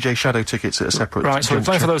DJ Shadow tickets at a separate... Right, so we're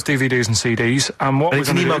playing for those DVDs and CDs, and what And we're it's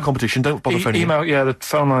an going to email do... competition, don't bother phoning in. Email, yeah, the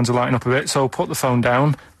phone lines are lighting up a bit, so put the phone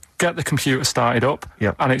down, get the computer started up,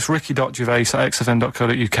 Yep. and it's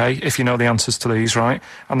ricky.gervais@xfm.co.uk if you know the answers to these, right?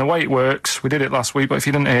 And the way it works, we did it last week, but if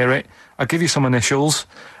you didn't hear it, I'll give you some initials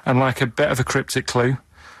and like a bit of a cryptic clue.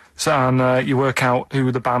 So, and you work out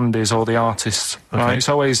who the band is or the artist, right? It's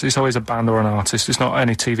always a band or an artist. It's not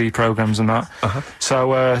any TV programs and that.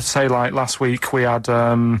 So, say like last week we had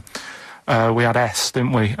S,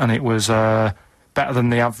 didn't we? And it was better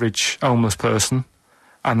than the average homeless person,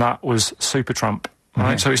 and that was Supertramp.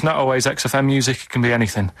 Right, so it's not always XFM music; it can be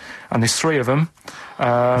anything. And there's 3 of them.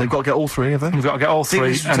 They've got to get all 3 of them. You've got to get all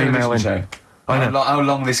 3 and email in. Show. How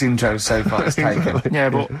long this intro so far has taken. Yeah,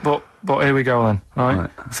 but here we go then. Right,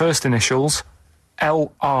 first initials,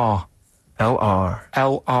 LR. LR.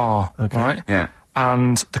 LR. Okay. Right. Yeah.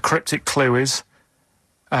 And the cryptic clue is.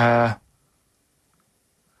 You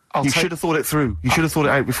should have thought it through. You should have thought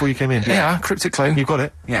it out before you came in. Yeah, cryptic clue. You got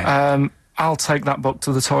it. Yeah. I'll take that book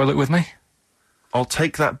to the toilet with me. I'll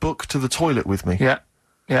take that book to the toilet with me. Yeah.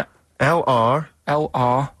 LR.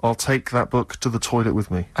 LR. I'll take that book to the toilet with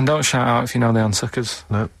me. And don't shout out if you know the answer, because...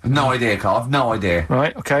 No. No idea, Carl. I've no idea.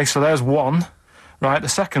 Right, okay, so there's 1. Right, the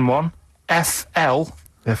second one, FL.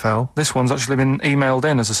 FL. This one's actually been emailed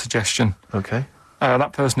in as a suggestion. Okay.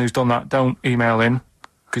 That person who's done that, don't email in,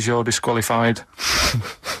 because you're disqualified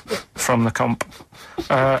from the comp.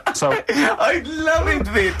 So I'd love him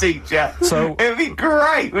to be a teacher. So- it'd be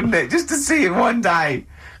great, wouldn't it? Just to see him one day.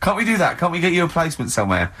 Can't we do that? Can't we get you a placement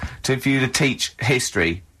somewhere for you to teach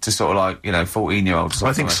history to sort of like 14-year-olds?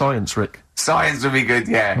 I think science, Rick. Science would be good.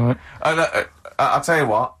 Yeah. Right. I'll tell you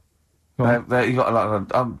what. Go on. You got a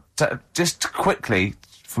lot of just quickly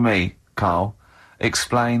for me, Carl.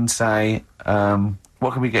 Explain. Say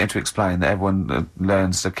what can we get him to explain that everyone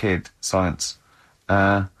learns as a kid? Science.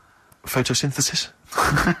 Photosynthesis.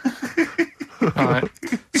 Right.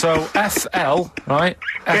 So FL, right?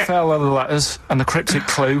 FL are the letters, and the cryptic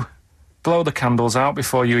clue blow the candles out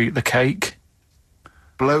before you eat the cake.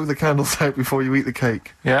 Blow the candles out before you eat the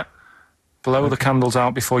cake. Yeah. Blow the candles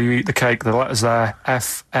out before you eat the cake. The letters there,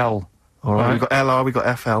 FL. All right, we've got LR, we've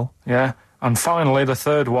got FL. Yeah. And finally, the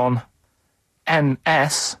third one,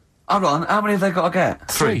 NS. Hold on, how many have they got to get?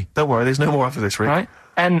 3. Don't worry, there's no more after this, Rick. Right?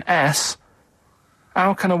 NS.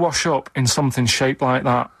 How can I wash up in something shaped like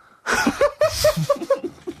that?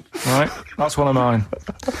 Right? That's one of mine.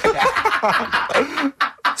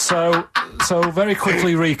 So very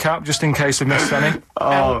quickly recap, just in case we missed any.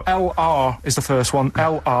 LR is the first one.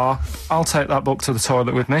 LR. I'll take that book to the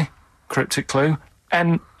toilet with me. Cryptic clue.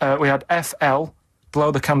 We had FL.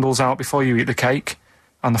 Blow the candles out before you eat the cake.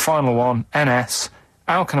 And the final one, NS.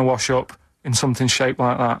 How can I wash up in something shaped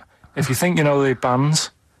like that? If you think you know the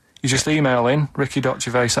bands, you just email in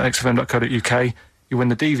ricky.gervais@xfm.co.uk. You win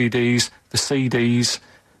the DVDs, the CDs,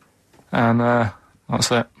 and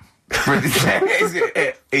that's it.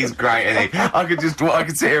 He's great, isn't he? I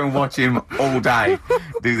could sit here and watch him all day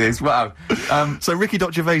do this. Wow. So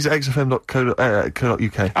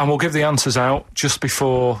ricky.gervais@xfm.co.uk. And we'll give the answers out just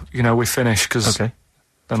before, we finish, because then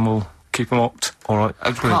we'll keep them up. All right.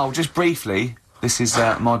 Carl, just briefly, this is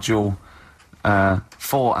module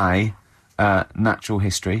 4A, natural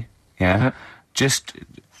history. Yeah. Just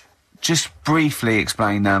briefly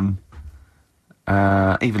explain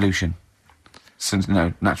evolution. Since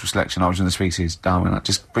natural selection, origin of the species, Darwin.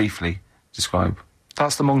 Just briefly describe.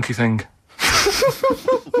 That's the monkey thing.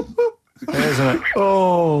 It is, isn't it?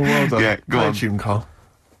 Oh, well done. Yeah, go on. Tune, Carl.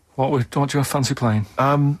 What do you fancy playing?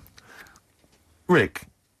 Rick,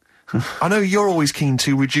 I know you're always keen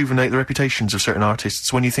to rejuvenate the reputations of certain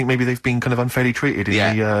artists when you think maybe they've been kind of unfairly treated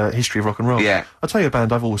in the history of rock and roll. Yeah. I'll tell you a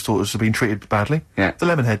band I've always thought has been treated badly. Yeah. The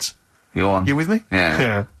Lemonheads. You're on. You with me? Yeah.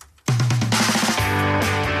 Yeah.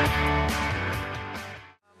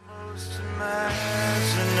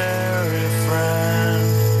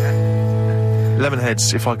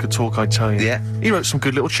 Lemonheads, if I could talk, I'd tell you. Yeah. He wrote some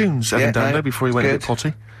good little tunes, Evan Dando, before he went a bit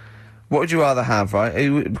potty. What would you rather have,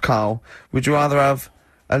 right? Carl, would you rather have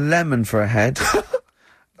a lemon for a head,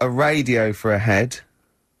 a radio for a head,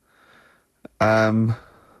 what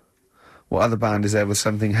other band is there with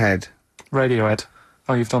something head? Radiohead.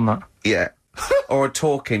 Oh, you've done that. Yeah. Or a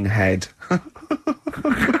talking head.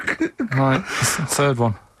 Right, third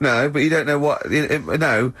one. No, but you don't know what...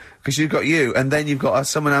 no, because you've got you, and then you've got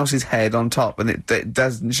someone else's head on top, and it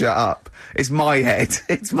doesn't shut up. It's my head.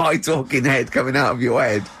 It's my talking head coming out of your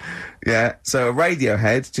head. Yeah, so a radio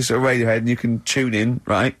head, just a radio head, and you can tune in,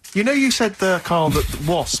 right? You know you said there, Carl, that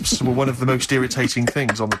wasps were one of the most irritating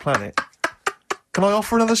things on the planet. Can I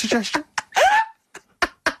offer another suggestion?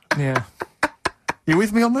 Yeah. You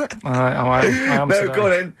with me on that? I am No, today. go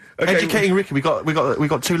on in. Okay. Educating Ricky, we got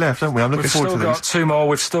 2 left, haven't we? I'm looking We've forward still to got these. 2 more.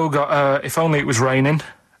 We've still got If Only It Was Raining,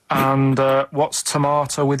 and What's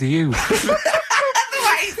Tomato With You?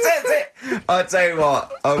 I'll tell you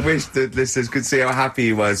what, I wish the listeners could see how happy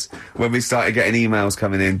he was when we started getting emails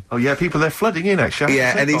coming in. Oh yeah, people, they're flooding in, actually.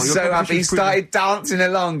 Yeah, and he's your so happy. He competition's proven- started dancing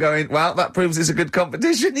along, going, well, that proves it's a good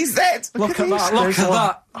competition, he said. Look at that, look at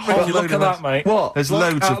that. Ricky, look at that, mate. What? There's Look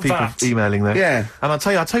loads of at people that. emailing there. Yeah. And I'll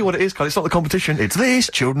tell you what it is, Carl. It's not the competition. It's this,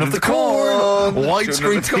 Children of the Corn.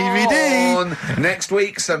 Widescreen DVD. Next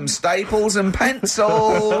week, some staples and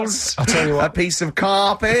pencils. I'll tell you what. A piece of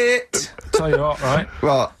carpet. Tell you what, right?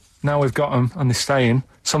 What? Now we've got them and they're staying.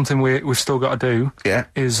 Something we've still got to do. Yeah.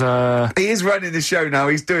 Is He is running the show now.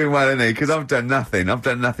 He's doing well, isn't he? Because I've done nothing. I've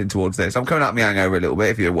done nothing towards this. I'm coming up my hangover a little bit,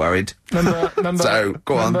 if you're worried. remember. So,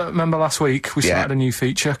 go on. Remember last week we started a new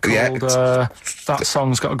feature called That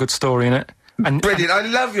Song's Got a Good Story in It. And Brilliant. I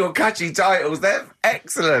love your catchy titles. They're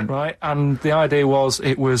excellent. right, and the idea was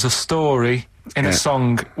it was a story in a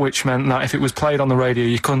song, which meant that if it was played on the radio,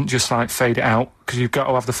 you couldn't just fade it out because you've got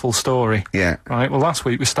to have the full story. Yeah. Right. Well, last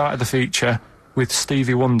week we started the feature with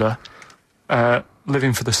Stevie Wonder,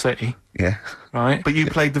 Living for the City. Yeah. Right. But you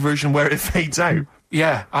played the version where it fades out.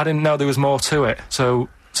 Yeah, I didn't know there was more to it. So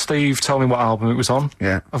Steve told me what album it was on.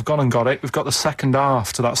 Yeah. I've gone and got it. We've got the second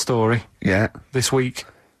half to that story Yeah. this week.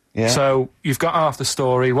 Yeah. So you've got half the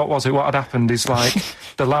story. What was it? What had happened is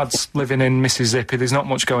the lad's living in Mississippi. There's not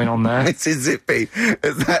much going on there. Mississippi.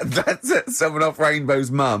 That's someone off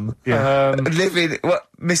Rainbow's mum. Yeah. Living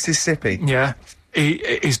Mississippi. Yeah.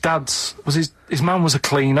 His dad's his man was a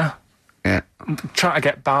cleaner, Yeah. trying to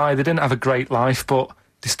get by. They didn't have a great life, but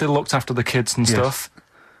they still looked after the kids and stuff.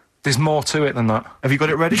 There's more to it than that. Have you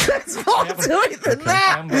got it ready? There's more to it than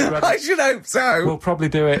that. ready. I should hope so. We'll probably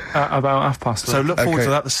do it at about 12:30. So look forward Okay. to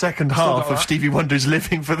that. The second half got of that. Stevie Wonder's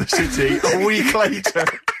Living for the City a week later.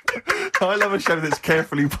 I love a show that's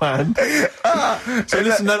carefully planned. So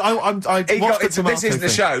listen, this isn't a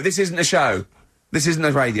show. This isn't a show. This isn't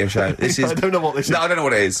a radio show. This is. I don't know what this is. No, I don't know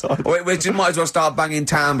what it is. We just might as well start banging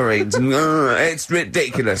tambourines. And, it's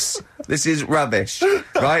ridiculous. This is rubbish,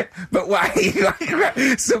 right? But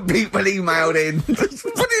wait, some people emailed in, put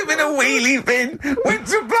him in a wheelie bin, went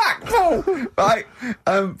to Blackpool, right?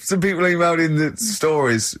 Some people emailed in the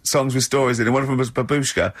stories, songs with stories in it. One of them was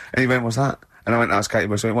Babushka, and he went, "What's that?" And I went and asked Katie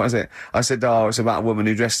Bush, what is it? I said, oh, it's about a woman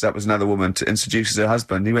who dresses up as another woman and seduces her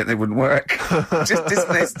husband. He went, they wouldn't work. Just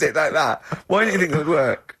dismissed it like that. Why do you think it would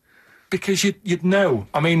work? Because you'd know.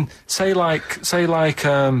 I mean, say like,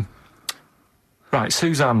 right,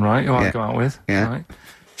 Suzanne, right, who I go out with, right?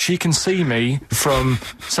 She can see me from,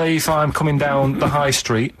 say, if I'm coming down the high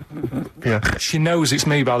street. Yeah. She knows it's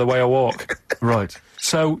me by the way I walk. Right.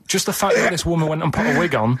 So, just the fact that this woman went and put a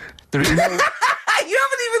wig on, there is no... You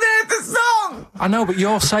haven't even heard the song! I know, but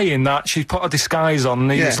you're saying that she put a disguise on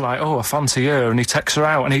and he's like, oh, I fancy her, and he takes her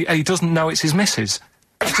out, and he doesn't know it's his missus.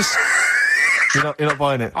 It's just... You're not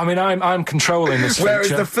buying it? I mean, I'm controlling this Whereas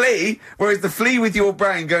feature. the flea with your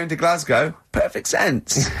brain going to Glasgow, perfect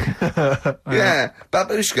sense. Yeah.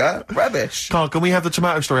 Babushka, rubbish. Carl, can we have the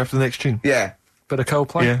tomato story after the next tune? Yeah. Bit of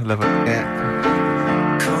Coldplay? Yeah, love it.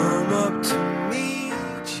 Yeah. Come up to meet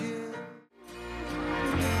you.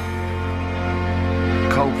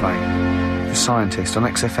 Coldplay, The Scientist on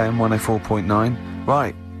XFM 104.9.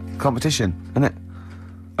 Right, competition, isn't it?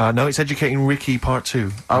 No, it's Educating Ricky Part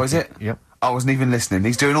 2. Oh, is it? Yep. I wasn't even listening.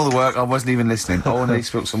 He's doing all the work, I wasn't even listening. Oh, and he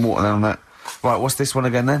spilled some water down on that. Right, what's this one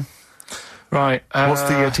again then? Right. What's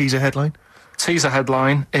the teaser headline? Teaser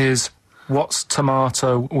headline is, What's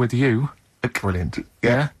Tomato with You? Brilliant.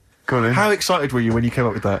 Yeah? Go on in. How excited were you when you came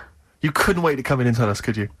up with that? You couldn't wait to come in and tell us,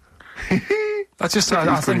 could you? I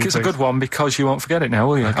think it's a good one because you won't forget it now,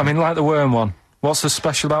 will you? Okay. I mean, like the worm one. What's so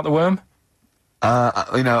special about the worm?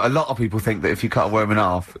 You know, a lot of people think that if you cut a worm in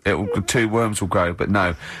half, two worms will grow, but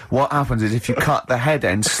no. What happens is if you cut the head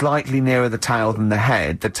end slightly nearer the tail than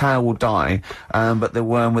the tail will die, but the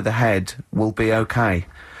worm with the head will be okay.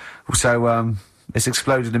 So, it's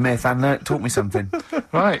exploded a myth and taught me something.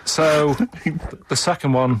 Right, so the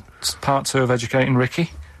second one, part 2 of Educating Ricky.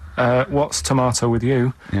 What's Tomato with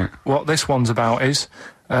You? Yeah. What this one's about is,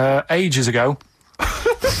 ages ago...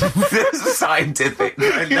 This is scientific.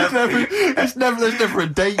 There's never a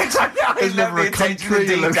date. There's never a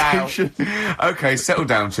country, a location. Okay, settle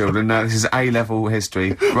down, children. This is A-level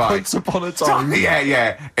history. Right. Once upon a time.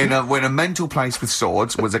 Yeah. When a mental place with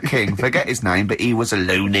swords was a king. Forget his name, but he was a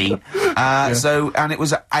loony. So, and it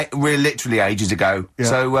was we're literally ages ago. Yeah.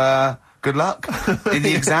 So, good luck in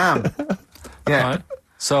the exam. Yeah. Right.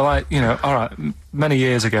 So, like, you know, all right, many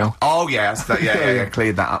years ago. Oh, yes. Yeah.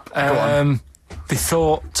 Cleared that up. Go on. They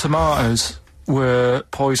thought tomatoes were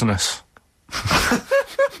poisonous.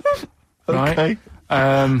 Right? Okay.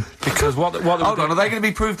 Because what Hold on, are they going to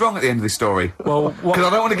be proved wrong at the end of this story? Well, because I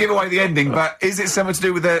don't want to give away the ending, but is it something to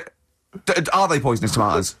do with the... Are they poisonous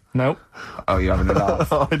tomatoes? No. Oh, you're having a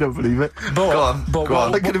laugh. I don't believe it. But, Go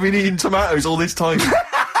on. I could have been eating tomatoes all this time.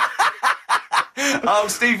 Oh,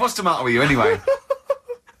 Steve, what's the matter with you anyway?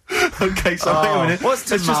 Okay, so hang on a minute. What's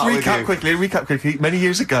the Let's just matter with recap quickly. Many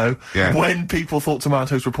years ago, when people thought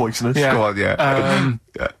tomatoes were poisonous. Yeah. Go on,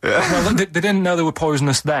 Well, they didn't know they were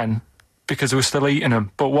poisonous then because they were still eating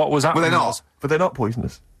them. But what was happening? Well, they're not. But they're not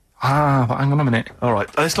poisonous. But hang on a minute. All right,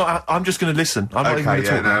 it's not. I'm just going to listen. I'm not even going to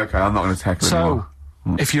talk. Okay, I'm not going to tackle anymore.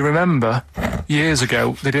 So, if you remember, years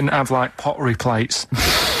ago they didn't have like pottery plates.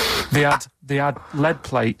 they had lead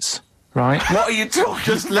plates. Right? What are you talking?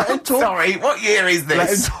 Just let him talk. Sorry, what year is this? Let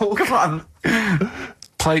him talk. Come on.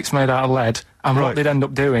 Plates made out of lead, and what they'd end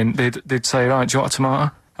up doing, they'd say, right, do you want a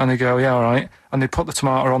tomato? And they'd go, yeah, all right. And they'd put the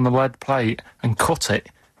tomato on the lead plate and cut it,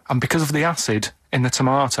 and because of the acid in the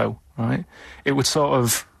tomato, right, it would sort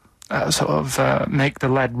of make the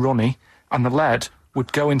lead runny, and the lead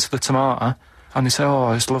would go into the tomato, and they'd say,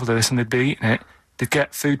 oh, it's lovely this, and they'd be eating it. They'd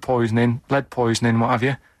get food poisoning, lead poisoning, what have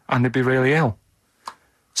you, and they'd be really ill.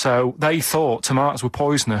 So they thought tomatoes were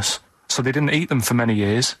poisonous, so they didn't eat them for many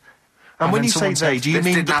years. And when you say they, do you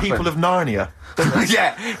mean the people of Narnia?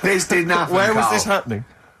 Yeah, this didn't happen. Where was this happening?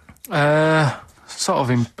 Sort of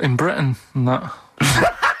in Britain and that.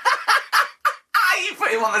 You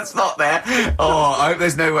put him on the spot there. Oh, I hope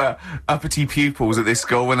there's no uppity pupils at this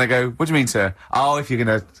school when they go, what do you mean, sir? Oh, if you're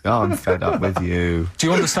going to... Oh, I'm fed up with you. Do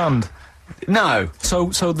you understand? No. So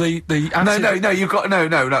the No, you've got... No,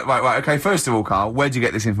 right, okay, first of all, Carl, where'd you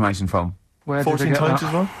get this information from? Where 14 did I get times that?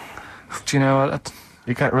 as well? Do you know...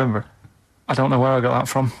 You can't remember? I don't know where I got that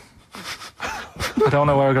from. I don't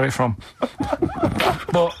know where I got it from.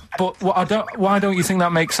 But But why don't you think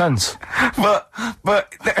that makes sense? But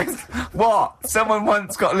what? Someone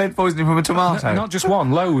once got lead poisoning from a tomato. Not just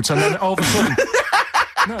one, loads, and then all of a sudden.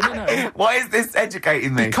 No. Why is this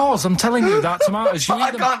educating me? Because I'm telling you that tomatoes. You I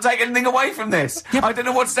eat them. can't take anything away from this. Yeah. I don't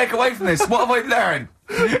know what to take away from this. What have I learned?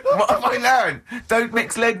 What have I learned? Don't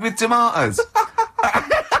mix lead with tomatoes.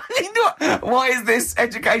 Why is this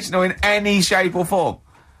educational in any shape or form?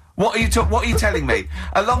 What are you telling me?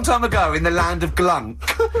 A long time ago in the land of Glunk,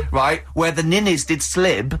 right, where the ninnies did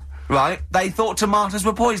slib, right, they thought tomatoes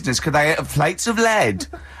were poisonous because they ate plates of lead.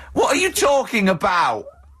 What are you talking about?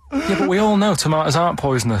 Yeah, but we all know tomatoes aren't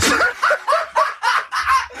poisonous. Is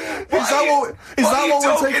that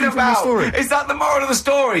what we're taking from the story? Is that the moral of the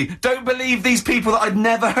story? Don't believe these people that I'd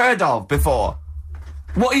never heard of before.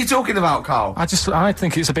 What are you talking about, Carl? I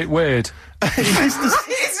think it's a bit weird.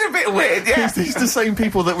 It's a bit weird, yeah. These the same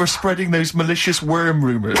people that were spreading those malicious worm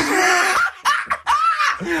rumours.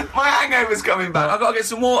 My hangover's coming back. I've got to get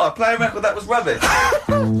some water. Play a record that was rubbish.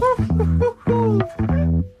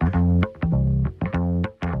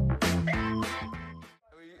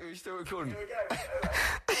 Are you still recording?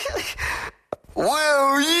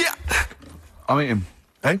 Well, yeah. I'm eating.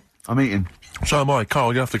 Hey? I'm eating. So am I.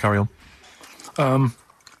 Carl, you have to carry on.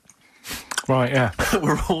 Right, yeah.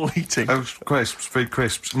 We're all eating. Those crisps, big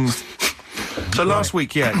crisps. So last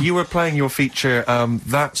week, yeah, you were playing your feature,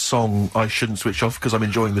 that song I shouldn't switch off because I'm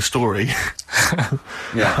enjoying the story.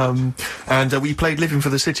 Yeah. And we played Living for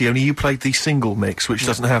the City, only you played the single mix, which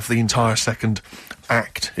doesn't have the entire second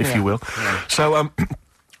act, if you will. Yeah. So,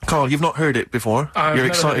 Carl, you've not heard it before. I've You're never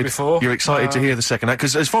excited. heard it before. You're excited to hear the second act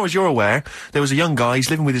because, as far as you're aware, there was a young guy. He's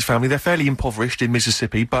living with his family. They're fairly impoverished in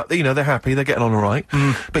Mississippi, but you know they're happy. They're getting on all right.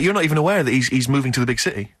 But you're not even aware that he's moving to the big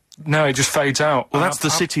city. No, it just fades out. Well, that's the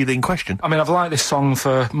city in question. I mean, I've liked this song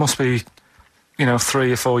for, must be,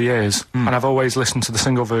 3 or 4 years, and I've always listened to the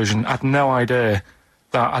single version. I had no idea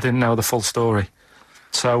that I didn't know the full story.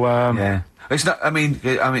 So, Yeah. It's not. I mean,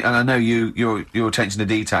 and I know your attention to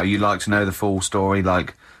detail. You like to know the full story,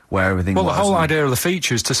 like where everything. Well, was the whole and- idea of the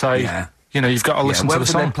feature is to say, Yeah. you've got to listen Where to the was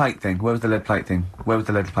the song. lead plate thing? Where was the lead plate thing? Where was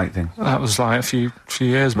the lead plate thing? That was like a few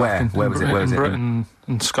years back. Where was it? Where was in it? Britain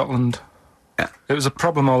and Scotland. Yeah. It was a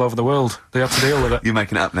problem all over the world. They had to deal with it. You're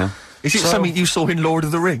making it up now. Is it So- something you saw in Lord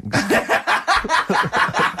of the Rings?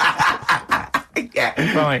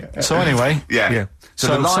 Yeah. Right. So anyway, Yeah. So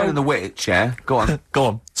the Lion and the Witch. Yeah. Go on. Go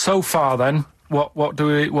on. so far then, what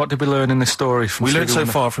did we learn in this story from We learned Stevie so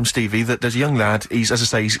Wonder? far from Stevie that there's a young lad, he's, as I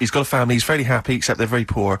say, he's got a family, he's fairly happy, except they're very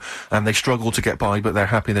poor, and they struggle to get by, but they're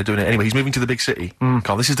happy, they're doing it. Anyway, he's moving to the big city.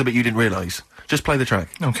 Carl, this is the bit you didn't realise. Just play the track.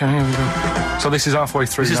 Okay, here we go. So this is halfway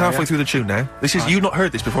through. This is now, halfway yeah? through the tune now. This is, you've not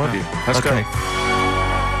heard this before, have you? Let's go.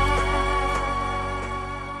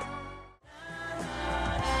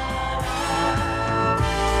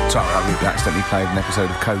 Sorry, we accidentally played an episode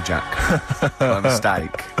of Kojak by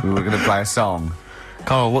mistake. We were going to play a song.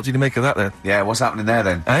 Carl, what did you make of that then? Yeah. What's happening there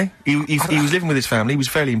then? Eh? He was living with his family, he was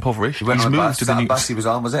fairly impoverished. He went He's on a moved bus. to Is that the a new... bus he was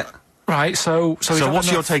on? Was it? Right, so So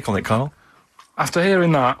what's your take on it, Carl? After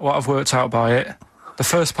hearing that, what I've worked out by it, the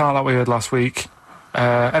first part that we heard last week,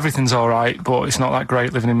 everything's all right, but it's not that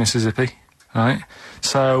great living in Mississippi, right?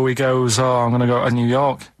 So he goes, I'm going to go to New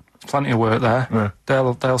York. There's plenty of work there. Yeah.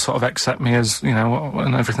 They'll sort of accept me as,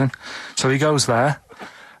 and everything. So he goes there,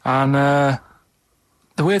 and the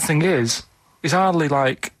weird thing is, he's hardly,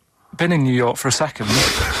 been in New York for a second.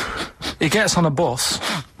 He gets on a bus,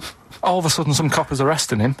 all of a sudden some cop is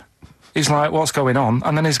arresting him. He's like, what's going on?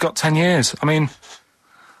 And then he's got 10 years. I mean,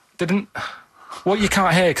 what you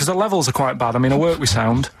can't hear, because the levels are quite bad. I mean, I work with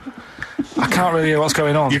sound. I can't really hear what's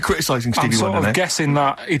going on. You're criticising I'm Stevie sort Wonder of now. guessing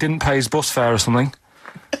that he didn't pay his bus fare or something.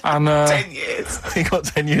 And 10 years. He got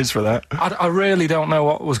 10 years for that. I really don't know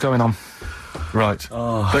what was going on. Right.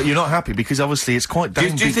 But you're not happy because obviously it's quite Do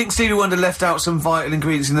you think Stevie Wonder left out some vital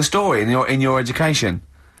ingredients in the story in your education,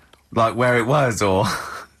 like where it was, or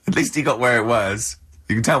at least he got where it was?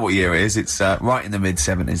 You can tell what year it is. It's right in the mid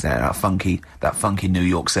 '70s. There, that funky New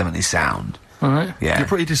York '70s sound. All right. Yeah. You're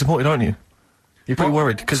pretty disappointed, aren't you? You're pretty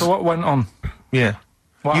worried because So what went on? yeah.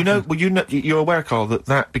 What happened? You're aware, Carl,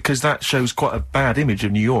 because that shows quite a bad image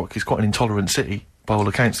of New York. It's quite an intolerant city, by all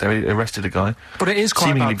accounts. They arrested a guy, But it is quite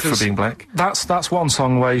seemingly bad, for 'cause being black. That's one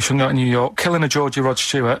song where you shouldn't go to New York. Killing a Georgie Rod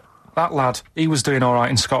Stewart. That lad, he was doing all right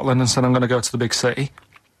in Scotland and said, I'm going to go to the big city.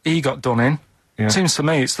 He got done in. Yeah. Seems to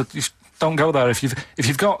me it's that you don't go there if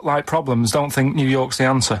you've got problems. Don't think New York's the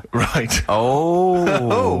answer. Right.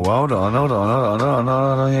 Oh, hold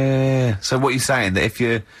on, yeah. So what you're saying that if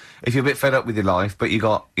you're a bit fed up with your life, but you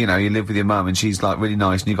live with your mum and she's really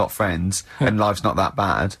nice and you got friends and life's not that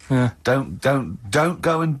bad. Yeah. Don't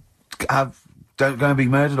go and Don't go and be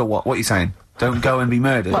murdered, or what? What are you saying? Don't go and be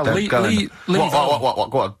murdered. Well, Don't go and... leave home. What?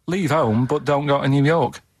 Go on. Leave home, but don't go to New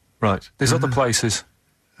York. Right. There's other places.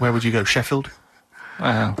 Where would you go? Sheffield?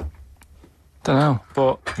 Well, don't know,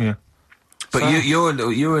 but Yeah. But So- you're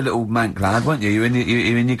a little mank lad, weren't you? You're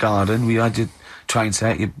in your garden. We had your train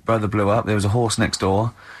set. Your brother blew up. There was a horse next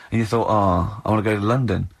door, and you thought, oh, I want to go to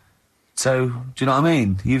London. So, do you know what I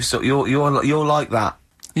mean? You're like that.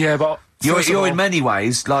 yeah, but You're first of all- in many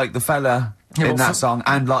ways like the fella Yeah, in but that for- song,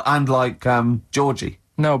 and like Georgie.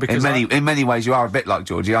 No, because in many ways you are a bit like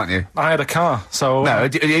Georgie, aren't you? I had a car, so No,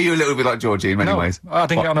 are you a little bit like Georgie in many no, ways? I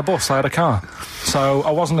didn't get on a bus. I had a car, so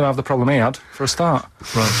I wasn't going to have the problem he had for a start.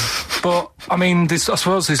 Right. But I mean, I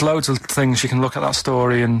suppose there's loads of things you can look at that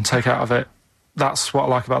story and take out of it. That's what I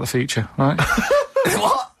like about the feature, right?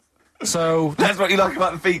 What? So That's what you like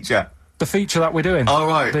about the feature. the feature that we're doing. Oh,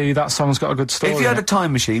 right. That song's got a good story. If you had in a it.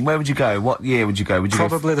 time machine, where would you go? What year would you go? Would you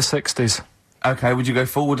Probably the 60s. Okay, would you go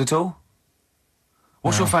forward at all?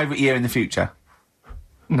 What's your favourite year in the future?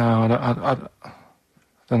 No, I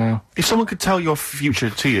don't know. If someone could tell your future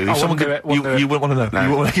to you, I if someone wouldn't do could, it, wouldn't do it. you wouldn't want to know. No.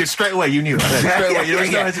 You wouldn't wanna- straight away, you knew it. Straight away, there was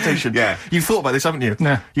no Yeah. hesitation. Yeah. You've thought about this, haven't you?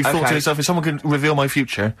 No. You've thought Okay. to yourself, if someone could reveal my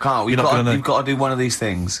future, Carl, you're not going to know. you've got to do one of these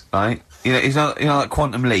things, right? You know, like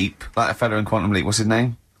Quantum Leap, like a fella in Quantum Leap. What's his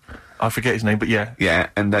name? I forget his name, but yeah. Yeah,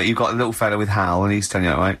 and you've got a little fella with Hal, and he's telling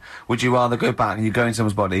you, right? Would you rather go back, and you go in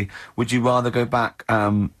someone's body, would you rather go back,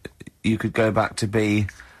 you could go back to be,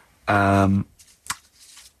 a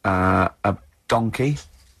donkey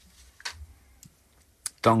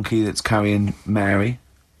that's carrying Mary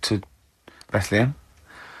to Bethlehem.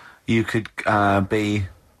 You could, be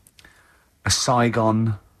a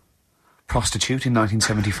Saigon prostitute in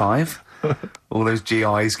 1975. All those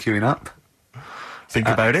GIs queuing up. Think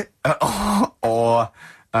about it. Or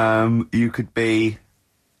you could be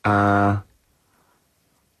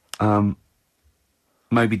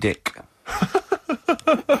Moby Dick.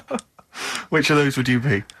 Which of those would you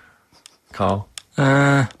be, Carl?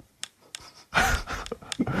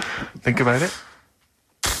 Think about it.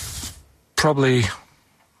 Probably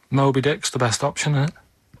Moby Dick's the best option, isn't it?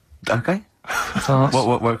 Okay. So that's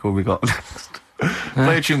What work have we got?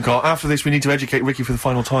 Play a tune, Carl. After this, we need to educate Ricky for the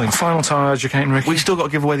final time. final time educating Ricky. We've still got to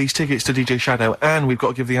give away these tickets to DJ Shadow, and we've got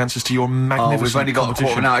to give the answers to your Oh, magnificent we've only got a competition.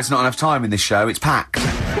 quarter of an hour. It's not enough time in this show. It's packed.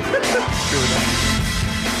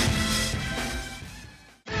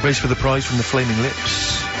 Race for the prize from the Flaming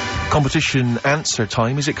Lips. Competition answer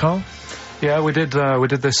time, is it, Carl? Yeah, we did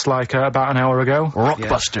this like about an hour ago.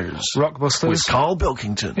 Rockbusters. Rockbusters. With Carl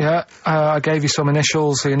Bilkington. Yeah, I gave you some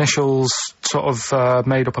initials. The initials sort of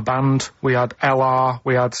made up a band. We had LR,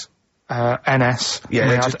 we had NS, we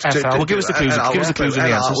had FL. Well, give us the clues. Give us the clues in the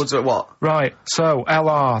answers. What's it, what? Right, so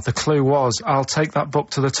LR, the clue was, I'll take that book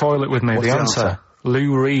to the toilet with me. What's the the answer? answer?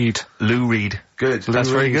 Lou Reed. Lou Reed. Good. That's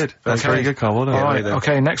very Reed. good. That's Okay. very good, Carl. Well done. All right, then.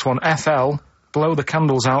 okay, next one. FL, blow the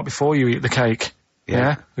candles out before you eat the cake.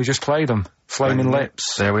 Yeah? We just played them. Flaming Flaming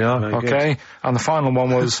Lips. There we are. Very good. Okay, and the final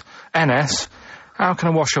one was NS. How can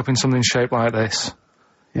I wash up in something shaped like this?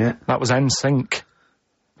 Yeah. That was NSYNC.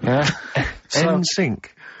 Yeah? NSYNC.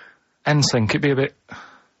 NSYNC, it'd be a bit...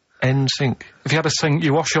 NSYNC. If you had a sink,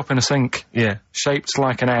 you wash up in a sink Yeah. shaped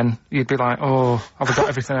like an N, you'd be like, oh, have I got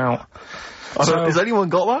everything out? So- Has anyone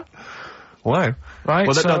got that? Wow. Right,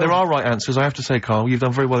 Well, so... no, there are right answers, I have to say, Carl. You've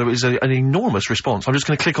done very well. It was an enormous response. I'm just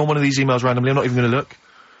going to click on one of these emails randomly. I'm not even going to look.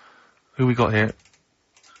 Who we got here?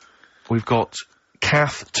 We've got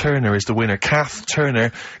Kath Turner is the winner. Kath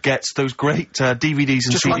Turner gets those great DVDs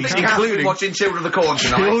and CDs, including watching Children of the Corn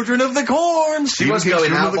tonight. Children of the Corn. She was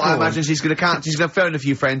going out, but I imagine she's going to phone a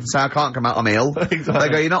few friends and say, I can't come out, I'm ill. Exactly. They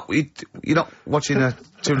go, you're not watching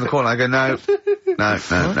Children of the Corn. I go, no.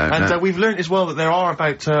 And we've learnt as well that there are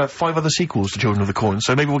about 5 other sequels to Children of the Corn,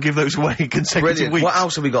 so maybe we'll give those away consecutive Brilliant. weeks. What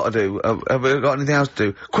else have we got to do? Have we got anything else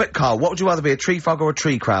to do? Quick, Carl, what would you rather be, a tree frog or a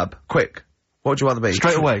tree crab? Quick. What would you rather be?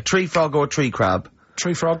 Straight away. Tree frog or a tree crab?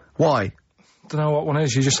 Tree frog? Why? Don't know what one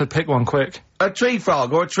is, you just said pick one quick. A tree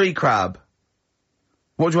frog or a tree crab?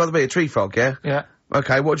 What would you rather be, a tree frog, yeah? Yeah.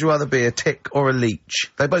 Okay, what would you rather be, a tick or a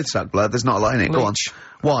leech? They both suck blood, there's not a lot in it, go on. Leech.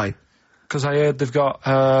 Why? Because I heard they've got,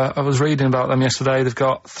 I was reading about them yesterday, they've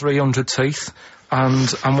got 300 teeth, and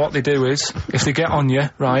what they do is, if they get on you,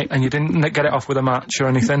 right, and you didn't get it off with a match or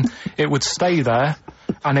anything, it would stay there,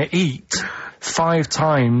 and it eat 5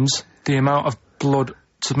 times the amount of blood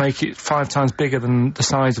to make it 5 times bigger than the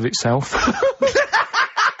size of itself.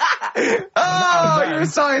 Oh, you're a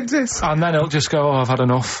scientist! And then it'll just go, oh, I've had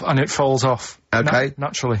enough, and it falls off. Okay.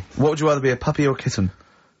 Naturally. What would you rather be, a puppy or a kitten?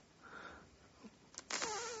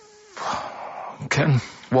 Kitten.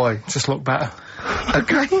 Why? Just look better.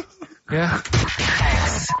 Okay. Yeah.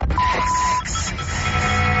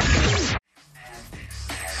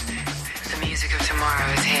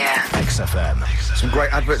 tomorrow is here. XFM. Some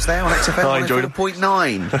great adverts there on XFM. I enjoyed them.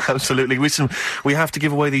 104.9. Absolutely. We have to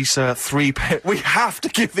give away these three we have to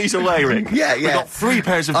give these away, Rick. Yeah. We've got 3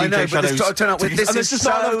 pairs of I DJ know, but Shadows. this turn up with this and is there's just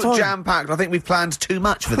not enough so time. jam-packed. I think we've planned too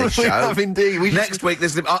much for this We show. have indeed. Next week,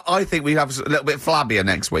 I think we have a little bit flabbier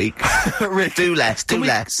next week. Rick, do less.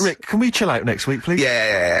 Rick, can we chill out next week, please?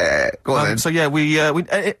 Yeah. Go on then. So yeah,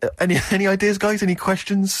 any ideas, guys? Any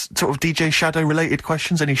questions? Sort of DJ Shadow related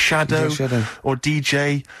questions? Any Shadow, DJ Shadow. or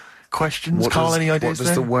DJ questions? Carl, any ideas? What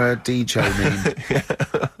does the word DJ mean?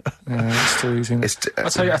 Yeah, it's too easy. I'll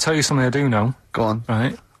tell you something I do know. Go on.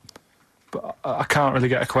 Right. But I can't really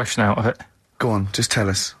get a question out of it. Go on, just tell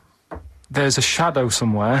us. There's a shadow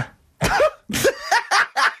somewhere.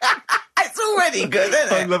 It's already good, isn't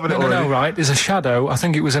it? I'm loving it already. No, right. There's a shadow. I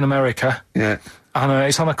think it was in America. Yeah. And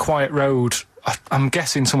it's on a quiet road. I'm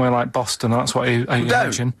guessing somewhere like Boston. That's what I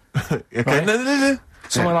imagine. Okay. Right? No.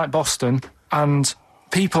 Somewhere like Boston. And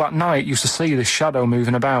people at night used to see this shadow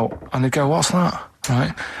moving about. And they'd go, what's that?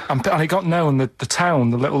 Right. And it got known, the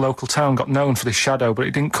town, the little local town got known for this shadow, but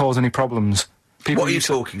it didn't cause any problems. People What are you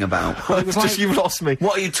talking about? Well, it was like, You've lost me.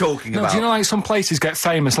 What are you talking no, about? do you know like some places get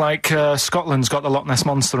famous, like Scotland's got the Loch Ness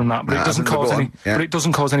Monster and that, but it doesn't cause any. Yeah. But it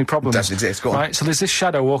doesn't cause any problems. It doesn't exist. Go on. Right. So there's this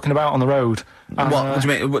shadow walking about on the road. And, What do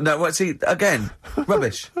you mean? No, what's he again?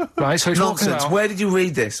 Rubbish. Right. So it's walking Nonsense. about. Where did you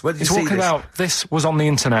read this? Where did you It's see walking this? about. This was on the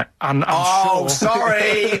internet, and I'm sure.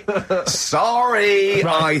 Sorry. Sorry.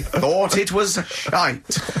 Right. I thought it was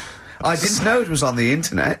shite. I didn't know it was on the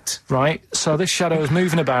internet. Right. So this shadow is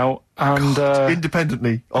moving about, and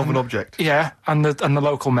Independently of an object. yeah, and the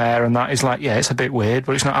local mayor and that is like, yeah, it's a bit weird,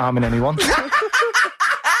 but it's not harming anyone.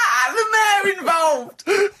 The mayor involved.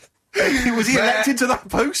 Was he elected to that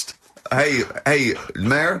post? Hey,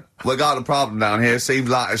 mayor, we got a problem down here. Seems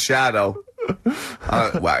like a shadow.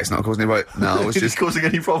 Well, it's not causing any. No, it's Is just it causing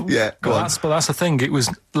any problems? Yeah, go on. But that's the thing. It was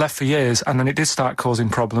left for years, and then it did start causing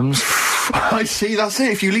problems. I see, that's it.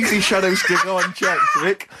 If you leave these shadows to go unchecked,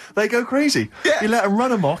 Rick, they go crazy. Yeah. You let them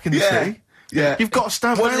run amok in the city. Yeah. You've got to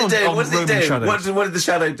stand What down did it do? on What did it roaming do? shadows. What did the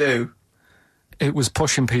shadow do? It was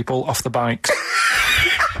pushing people off the bikes.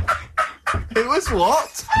 It was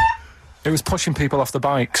what? It was pushing people off the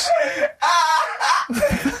bikes.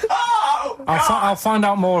 Oh, I'll find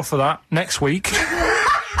out more for that next week.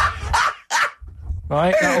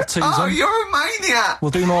 Right, that'll tease oh, them. you're a maniac.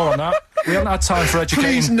 We'll do more on that. We haven't had time for Please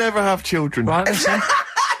educating. never have children. Right, listen. You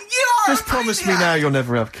are Just promise me now you'll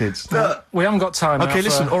never have kids. We haven't got time. Okay, now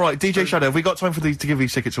listen. For, All right, DJ Shadow, have we got time for to give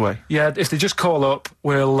these tickets away? yeah, if they just call up,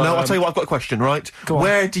 we'll. No, I'll tell you what. I've got a question. Right? Go on.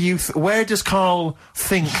 Where does Carl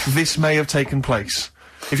think this may have taken place?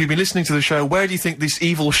 If you've been listening to the show, where do you think this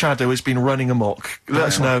evil shadow has been running amok? Let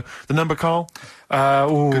us know. The number, Carl?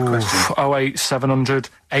 Good question. 08700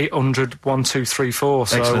 800 1234.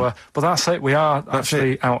 So, Excellent. but that's it. We are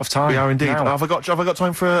actually out of time. We are indeed. now. Have I got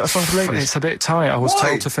time for a song for ladies? It's a bit tight. I was Why?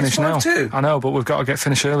 told to finish It's now. 5:02. I know, but we've got to get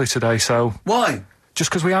finished early today. So Why?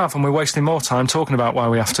 just because we have, and we're wasting more time talking about why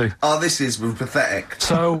we have to. Oh, this is pathetic.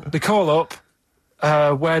 So they call up.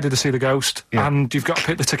 Where did they see the ghost? Yeah. And you've got to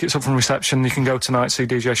pick the tickets up from reception. You can go tonight, see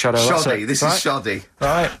DJ Shadow. That's Shoddy. it. This Right? is shoddy.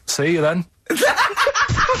 Right. See you then.